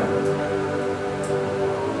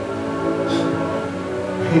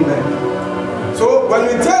Amen. So when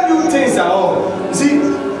we tell you things are all, you see,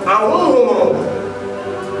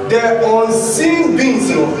 the unseen beings,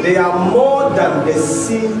 they are more than the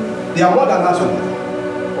seen, they are more than natural.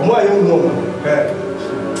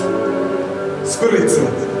 Spirit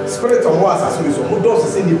of what assassin, who does the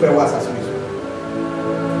same assassin.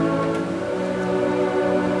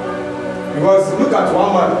 Because look at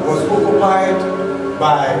one man was occupied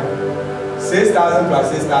by 6,000 plus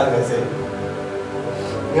 6,000 and say,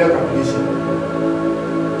 near calculation.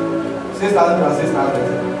 6,000 plus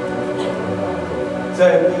 6,000. So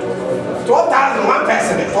 12,000, one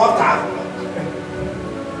person, 12,000.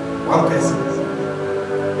 One person.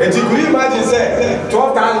 And you could imagine, say,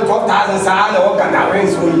 12,000, Sahara, what can that rain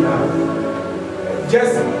so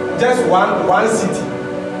just one city.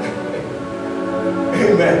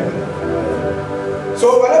 Amen. So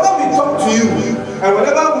whenever we talk to you, and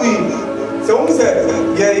whenever we, so when we say,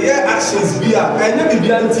 yeah, actions be and then be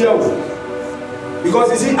until, because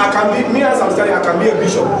you see, I can be, me as I'm studying, I can be a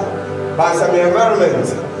bishop, but as I'm in environment,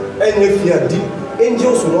 and if you are deep,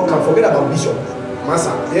 angels will not come, forget about bishop.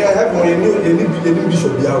 Master, yeah, heaven, you need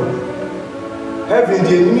bishop, heaven,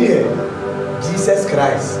 the enemy, Jesus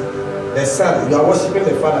Christ. the Son, you are worshiping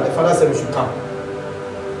the Father said we should come.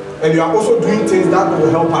 And you are also doing things that will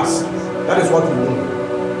help us. That is what we want.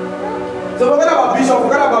 So forget about bishop,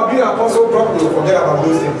 forget about being an apostle, prophet, forget about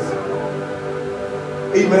those things.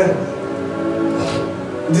 Amen.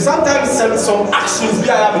 Sometimes some actions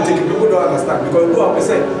I have been taking, people don't understand because you have to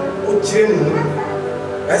say, oh, training.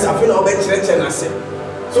 That's a feel of church.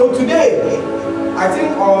 So today, I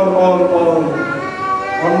think on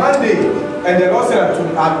Monday, and the Lord said to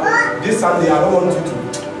this Sunday, I don't want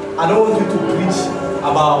you to preach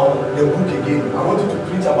about the book again. I want you to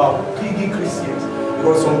preach about Piggy Christians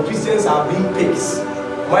because some Christians are being pigs.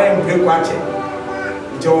 Why am I watching?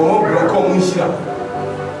 It's your mom block on Mushira.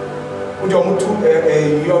 What you want to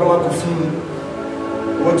your film?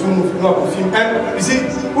 What you want to film? And you see,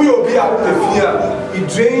 who you'll be out of fear, it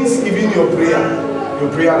drains even your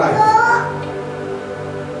prayer life.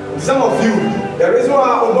 Some of you, the reason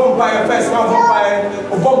why Obompire first, now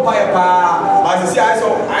Obompire, as you see, I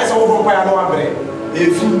saw Obompire no one. A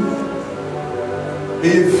few.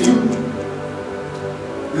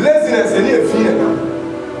 Laziness and a few.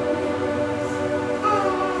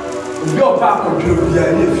 Your park computer be a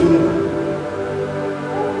few.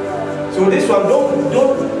 So this one,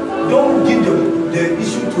 don't give the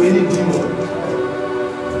issue to any demon.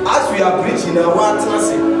 As we are preaching, now what I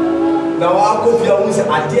say? Now our coffee I say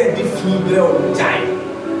I dare the fever on time.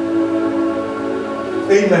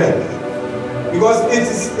 Amen. Because it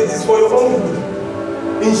is for your own good.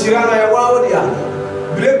 In Shirana ya wao dia,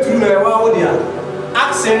 breakthrough na ya wao dia,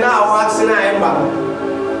 accent na emba,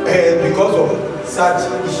 because of such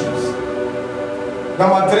issues.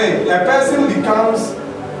 Number 3, a person becomes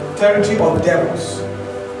territory of devils.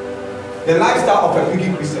 The lifestyle of a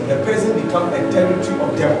Piggy Christian, the person becomes a territory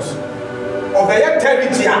of devils. Of a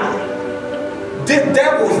territory, the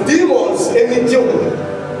devils, demons, any demon.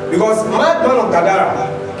 Because madman of Gadara,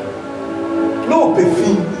 no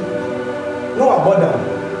perfume, no abundance.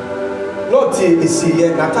 No tea is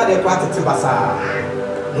here, Natalia Quatty Basa.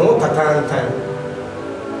 No Tatan time.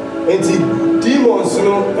 And demons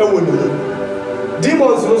no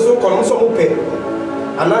demons no so come so open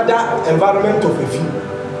another environment of a few.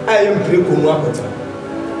 I am break on.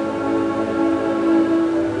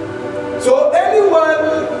 So anyone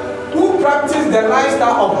who practices the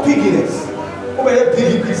lifestyle of pigginess, who are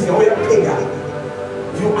Piggy Christian, who are pagan,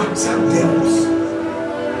 you attract devils.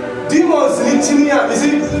 Demons literally, you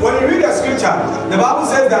see, when you read the scripture, the Bible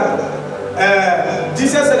says that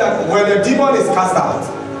Jesus said that when the demon is cast out,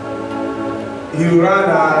 he ran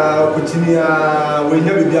when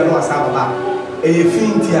you be no asaba,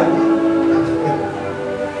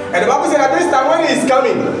 and the Bible said that this time when he is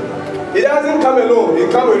coming, he doesn't come alone, he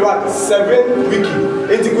comes with what? 7 wiki.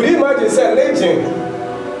 And you could imagine, say, legend,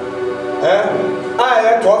 I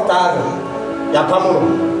had 12,000, Yapamu.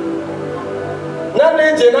 Now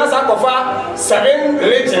legend has 7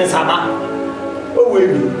 legends. Oh,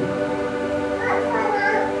 wait.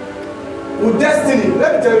 Your destiny,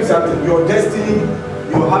 let me tell you something. Your destiny,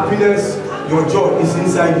 your happiness, your joy is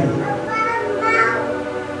inside you.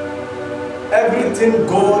 Everything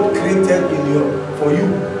God created for you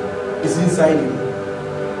is inside you.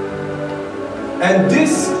 And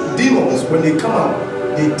these demons, when they come out,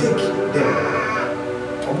 they take them.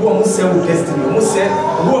 Who almost sell destiny, almost say,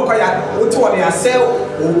 who acquire what they are sell,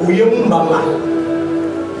 or young mama.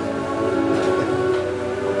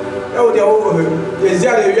 Oh, is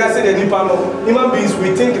there a reason that human beings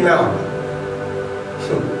we think now?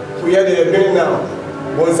 We are the beginning now.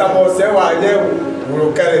 When someone say, well, I know we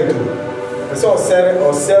will carry to. So,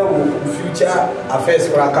 sell future affairs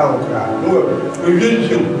for account. No, we will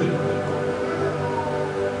you.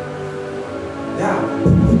 Yeah.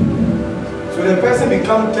 So the person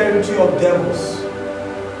becomes territory of devils.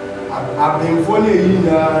 I've been following in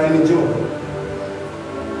any job.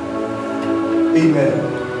 Amen.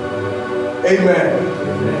 Amen.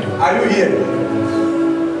 Are you here?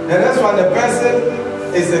 The next one, the person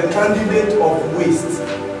is a candidate of waste.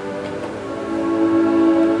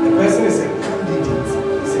 The person is a candidate.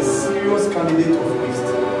 It's a serious candidate of waste.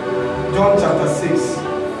 John chapter 6,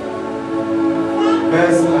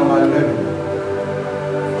 verse number 11.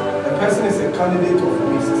 Person is a candidate of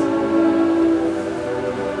waste.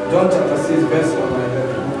 John chapter 6, verse number 11.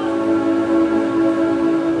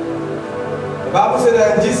 The Bible said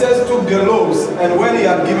that Jesus took the loaves, and when he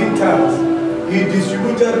had given thanks, he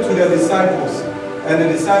distributed to the disciples, and the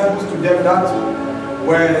disciples to them that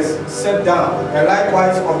were set down, and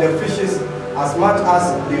likewise of the fishes as much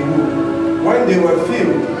as they would. When they were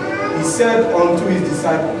filled, he said unto his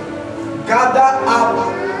disciples, gather up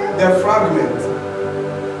the fragments,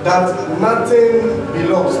 that nothing be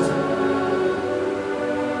lost,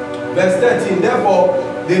 Verse 13, therefore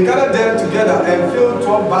they gathered them together and filled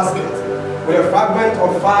 12 baskets with a fragment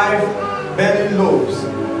of 5 burning loaves,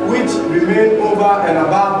 which remained over and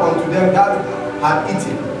above unto them that had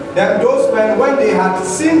eaten. Then those men, when they had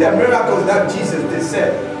seen the miracles that Jesus did,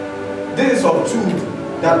 said, this is of truth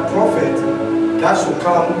that prophet that should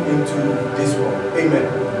come into this world. Amen.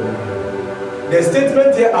 The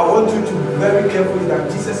statement here I want you to be very careful is that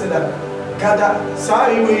Jesus said that gather,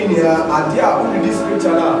 sorry, we in here, idea who did this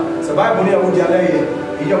scripture now. So Bible here would he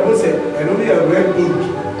said, and only a red ink.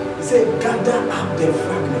 He said, gather up the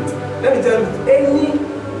fragment. Let me tell you,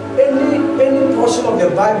 any portion of the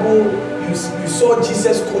Bible you saw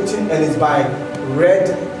Jesus quoting and it's by red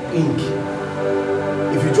ink.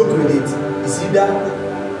 If you joke with it, it's either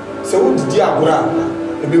so who did you a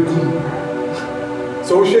big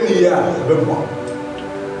so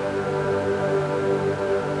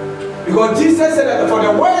because Jesus said that for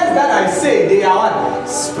the words that I say, they are what?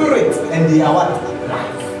 Spirit, and they are what?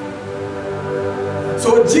 Life.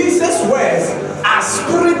 So Jesus' words are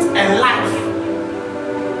spirit and life.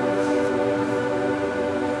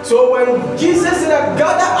 So when Jesus said that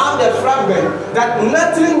gather up the fragment, that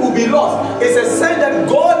nothing will be lost, it's a sign that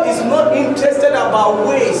God is not interested about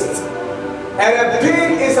waste. And a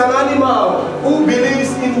pig is an animal who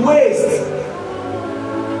believes in waste.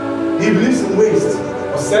 He believes in waste.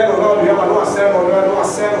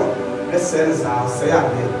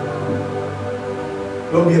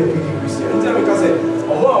 Don't be a Piggy Christian. Anytime you can say,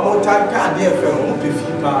 oh, I'm type card there for home pay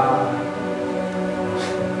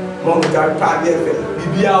Mom type card there for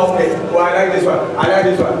BBA. Oh, I like this one. I like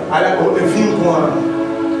this one. I like all the film one.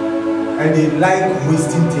 And they like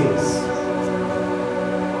wasting things.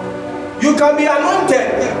 You can be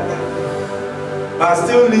anointed but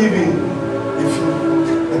still living if you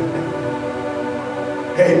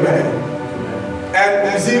Amen. And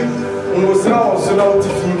you see,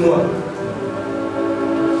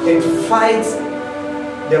 it fights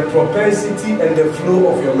the propensity and the flow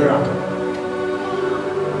of your miracle.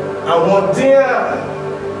 And one thing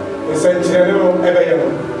is slow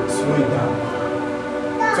it down.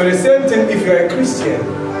 So the same thing if you're a Christian,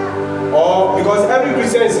 or because every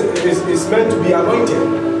Christian is meant to be anointed.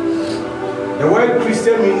 The word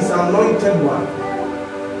Christian means anointed one.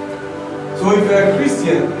 So if you're a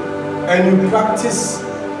Christian and you practice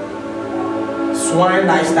swine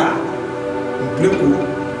lifestyle,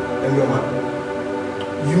 and your man,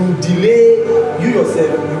 you delay, you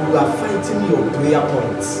yourself, you are fighting your prayer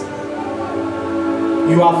points.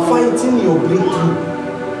 You are fighting your breakthrough.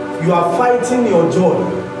 You are fighting your joy.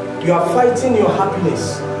 You are fighting your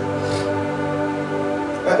happiness.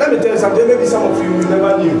 Let me tell you something, maybe some of you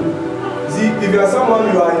never knew. See, if you are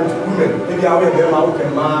someone you are into women, maybe I will be a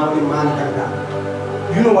man like that.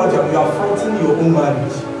 You know what? You are fighting your own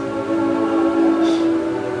marriage.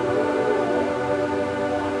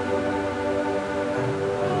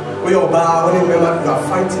 When you are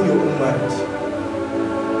fighting your own marriage.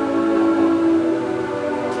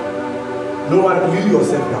 No one, you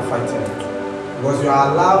yourself, you are fighting. Because you are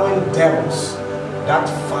allowing devils that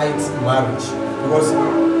fight marriage. Because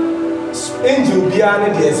angel biane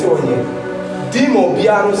de ese onye, demon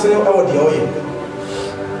biane se no e de oye.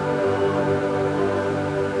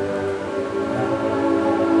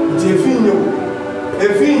 Jefinyo.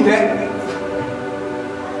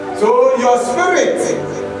 So your spirit,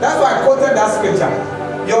 that's why I quoted that scripture.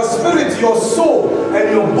 Your spirit, your soul, and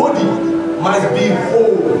your body must be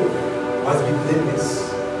whole, must be blameless.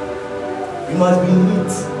 You must be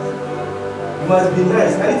neat. You must be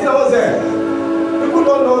nice. Anything I was there. People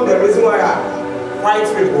don't know the reason why white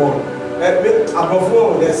people, above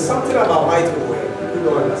all, there's something about white people people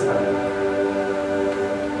don't understand.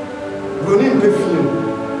 Ronin perfume.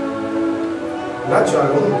 Natural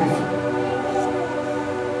perfume.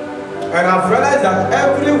 And I've realized that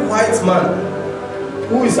every white man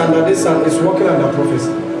who is under this sun is working under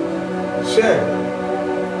prophecy. Share.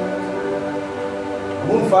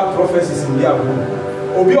 Fact prophecies in their room.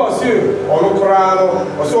 Obi Osu, Olokorano,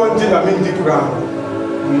 Osu Onjina Mindi Kuram.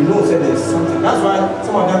 We know that there's something. That's why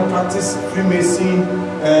some of them practice Freemason,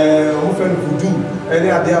 often voodoo, and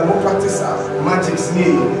they are more practice magic.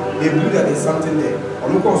 They believe that there's something there.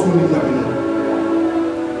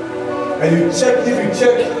 And you check, if you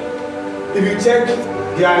check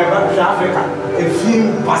the Africa, a few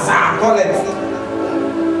Passa, call it.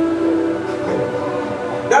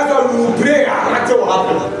 That's why we will pray and nothing will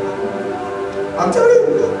happen. I'm telling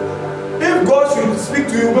you, if God should speak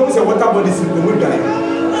to you, when we say water body sleep, you will die.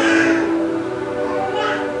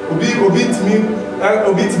 Obit me,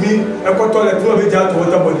 and go toilet, you will be down to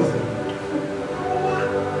water body.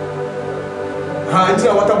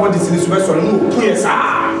 Until water body sleep, so no, yes,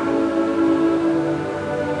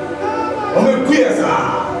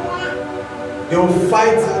 They will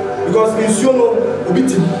fight because in Siono,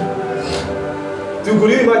 Obiti. To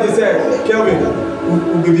could you imagine, say, Kelvin,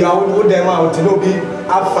 will be out with them out, no be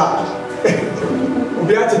alpha. Will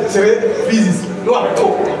be at physics, no at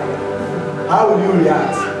all. How will you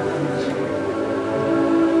react?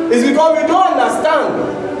 It's because we don't understand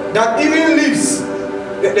that even leaves,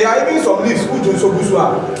 there are even some leaves who do so good.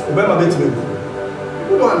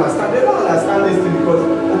 People don't understand. They don't understand this thing because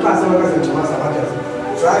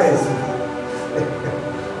try and see.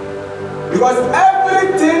 Because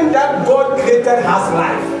everything that God created has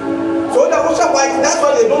life. So that's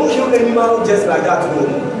why they don't kill animals just like that.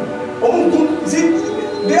 See,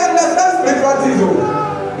 they understand spiritual things.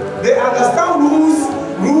 They understand rules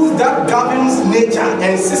that governs nature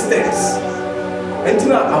and systems. And they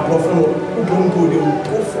will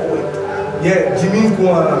go forward. Yeah, Jimmy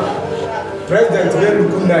President they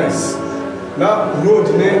look nice. Now road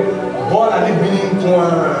name ball and winning.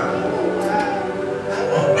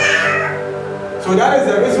 So that is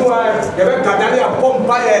the reason why they were gathering a pump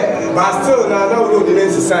fire, but still now road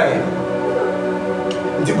in society.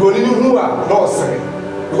 The Golini who are not saying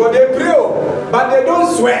because they pray, but they don't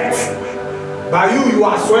sweat. By you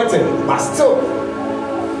are sweating, but still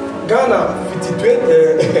Ghana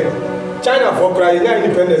 50 China for crying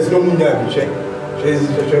independence no mean check. She's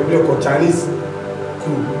Chinese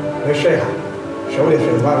crew. They share show the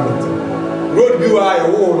environment. Road view are a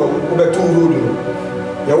wall over 2 road.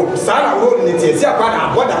 You Sarah road in it is a part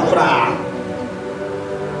of what I'm proud.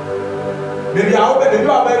 Maybe I'll bet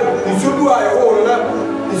you are you should do a wall.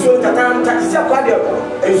 You should taxi a part of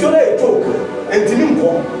a joke and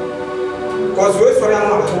Timimpo. Because we're sorry I'm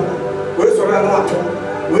not. We're sorry I'm not.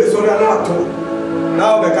 We're sorry I'm not.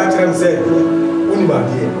 Now the country say, Unima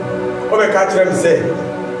dear. Or the country say,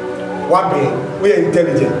 Wapping, we are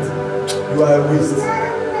intelligent. You are a waste.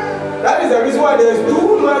 That is the reason why there's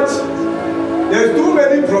too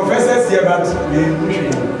many professors here, but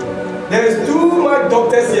there's too much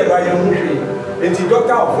doctors here, but you're a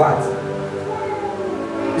doctor of what?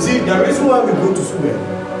 You see, the reason why we go to school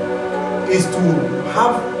is to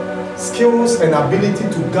have skills and ability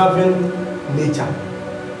to govern nature.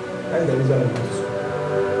 That's the reason why we go to school.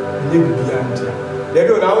 They will be here. They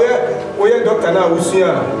don't know where doctor now will see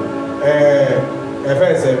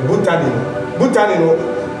Botany,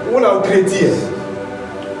 who now create here.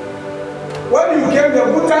 When you came the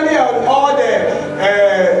botany and all the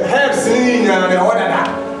herbs and all that.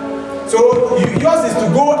 So yours is to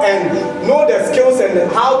go and know the skills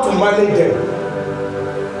and how to manage them.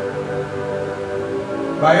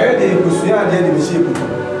 By the Kusuya, the Bishop,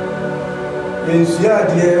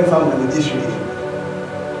 the family district.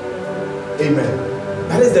 Amen.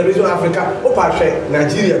 That is the reason Africa,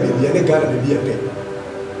 Nigeria, baby, and Ghana, baby, a pet.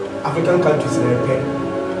 African countries in a pet.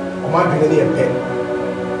 Oman, a pet.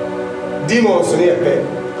 Demons in a pet.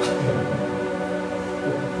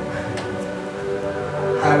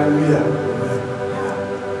 Hallelujah.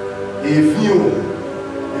 If you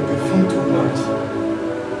feel too much.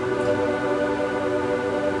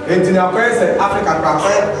 And in Africa,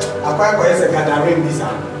 acquire gathering this.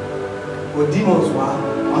 But demons were,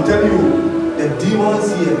 I'm telling you, the demons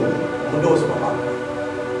here, those Papa,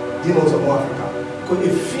 demons of Africa, because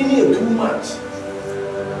they feel too much.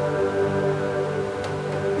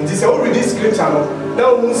 It is already this scripture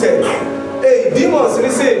now who said, hey, demons, they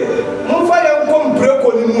say, Mufaya come break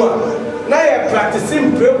on you. Now you're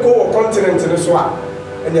practicing break over continent in the swamp,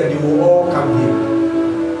 and then they will all come here.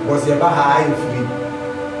 Because you're high and free.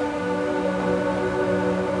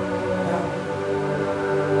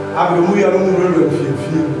 I'm the movie, I don't know if you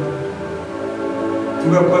feel. To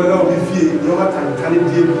be called out with fear, no matter can it be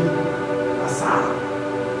a sad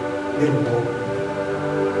little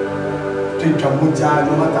to Tamuja,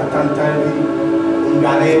 no matter Tantani,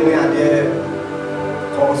 Ungarene, and there,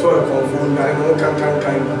 also a confound, I know can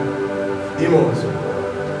demons.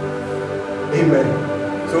 Amen.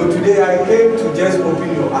 So today I came to just open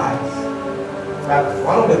your eyes. That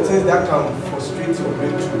one of the things that can frustrate your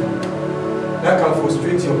breakthrough, that can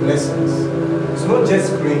frustrate your blessings, it's not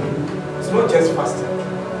just praying, it's not just fasting.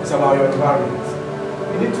 It's about your environment.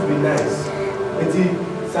 You need to be nice. It's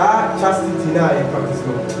chastity now and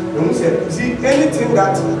practicing. You see, anything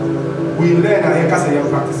that we learn and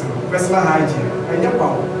practicing, personal hygiene and your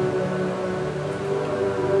power.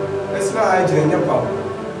 Personal hygiene and your power.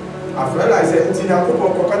 I've realized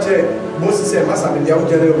that Moses said, Master, maybe I will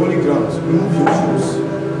generate holy grounds. Remove your shoes.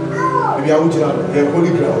 Maybe I will generate holy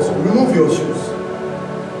grounds. Remove your shoes.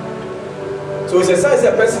 So it's a size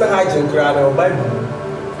of personal hygiene crowd or Bible.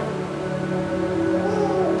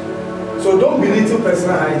 So don't belittle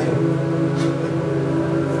personal hygiene.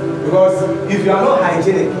 Because if you are not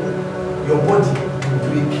hygienic, your body will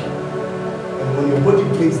break. And when your body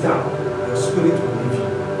breaks down, your spirit will leave you.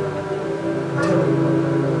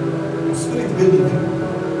 Your spirit will leave you.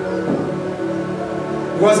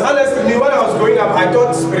 Because honestly, when I was growing up, I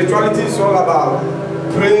thought spirituality is all about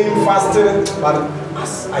praying, fasting, but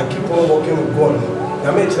as I keep on walking with God,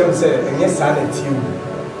 I make them say, and yes, sanity,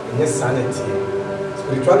 and yes, sanity.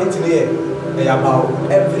 Spirituality is about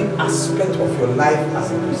every aspect of your life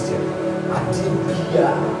as a Christian.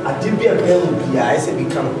 Adibia Bia, I say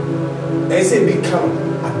become,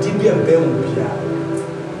 Adibia Bia.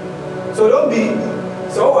 So don't be,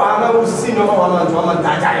 so I will see no one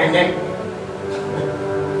that I am.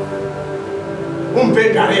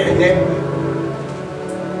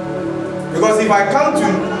 Because if I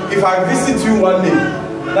visit you one day,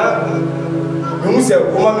 that you say,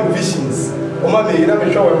 visions. You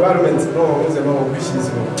know, show environment. No, visions.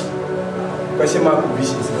 Question mark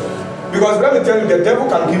visions. Because let me tell you, the devil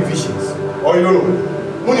can give visions. Or you don't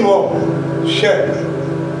know. Money more. Share.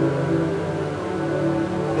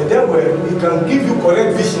 The devil, he can give you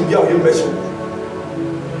correct vision via your mission.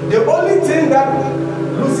 The only thing that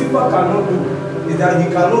Lucifer cannot do is that he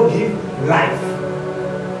cannot give life.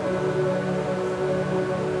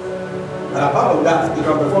 And apart from that, he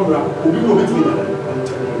can perform miracle. I'm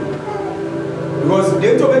telling you. Because the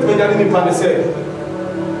introvert man Nipa say,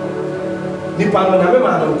 Nipa no na me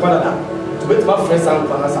man no Canada. To bet my friends and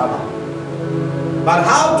Canada. But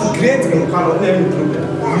how to create in Canada no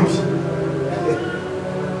problem.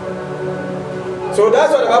 So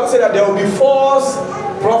that's what the Bible said, that there will be false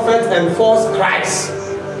prophets and false Christs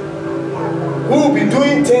who will be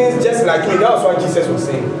doing things just like me. That's what Jesus was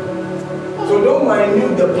saying. So don't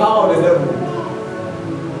minute the power of the devil.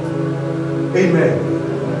 Amen.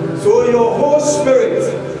 So your whole spirit,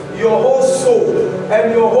 your whole soul,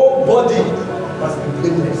 and your whole body must be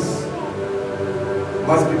blameless.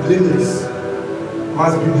 Must be blameless.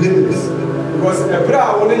 Must be blameless. Because a prayer I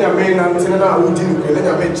want your main and I would do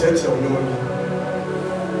your church.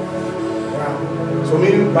 So me,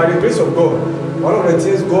 by the grace of God, one of the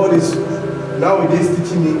things God is nowadays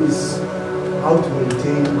teaching me is how to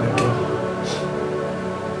maintain my body.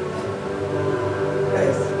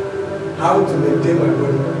 Yes. How to maintain my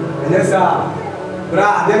body. And yes,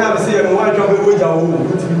 brah, then I will say, I'm one job away.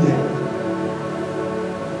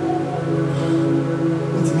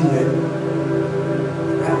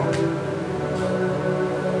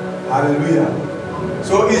 Hallelujah.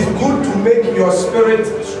 So it's good to make your spirit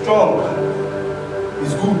strong.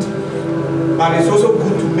 It's good. But it's also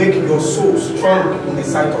good to make your soul strong in the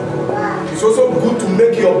sight of God. It's also good to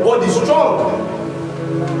make your body strong.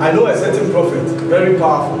 I know a certain prophet, very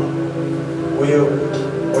powerful. Or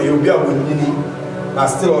you'll be able to, but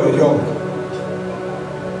still young.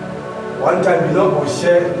 One time, you know,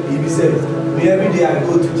 share, he said, me every day I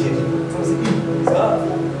go to gym. I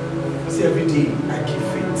say, every day I keep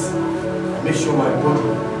fit. I make sure my body,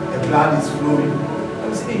 the blood is flowing.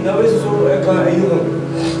 I'm saying, that is so,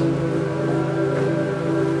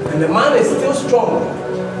 and the man is still strong.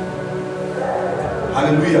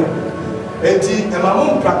 Hallelujah. And my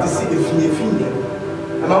mom practices if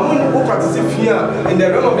and my mom who practices fear in the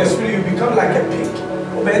realm of the spirit, you become like a pig.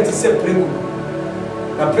 Obey to say preko.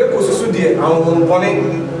 Na preko so there and on bonnet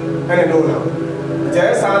and I know now.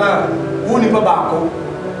 There is ana who nipa bako.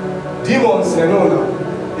 Demons and know now.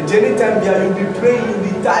 The anytime you'll be praying, you'll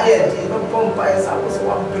be tired. You don't pump by yourself.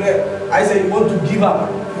 I say you want to give up.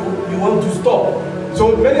 You want to stop.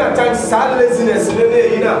 So many times sad laziness,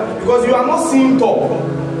 because you are not seeing top.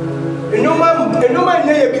 And your man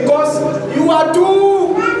because you are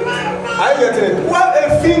too. I get it. What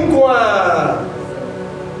a thing,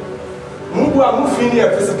 Mubu amufini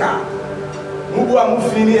physical. Mubu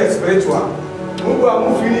amufini spiritual. Mubu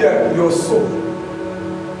amufini your soul.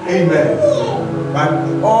 Amen. But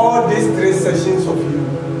all these three sessions of you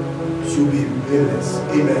should be blameless.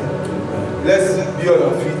 Amen. Let's be on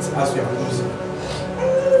our feet as we are closing.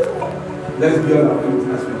 Let's be on our feet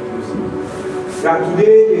as we are closing. Yeah,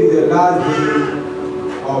 today is the last day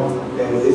of the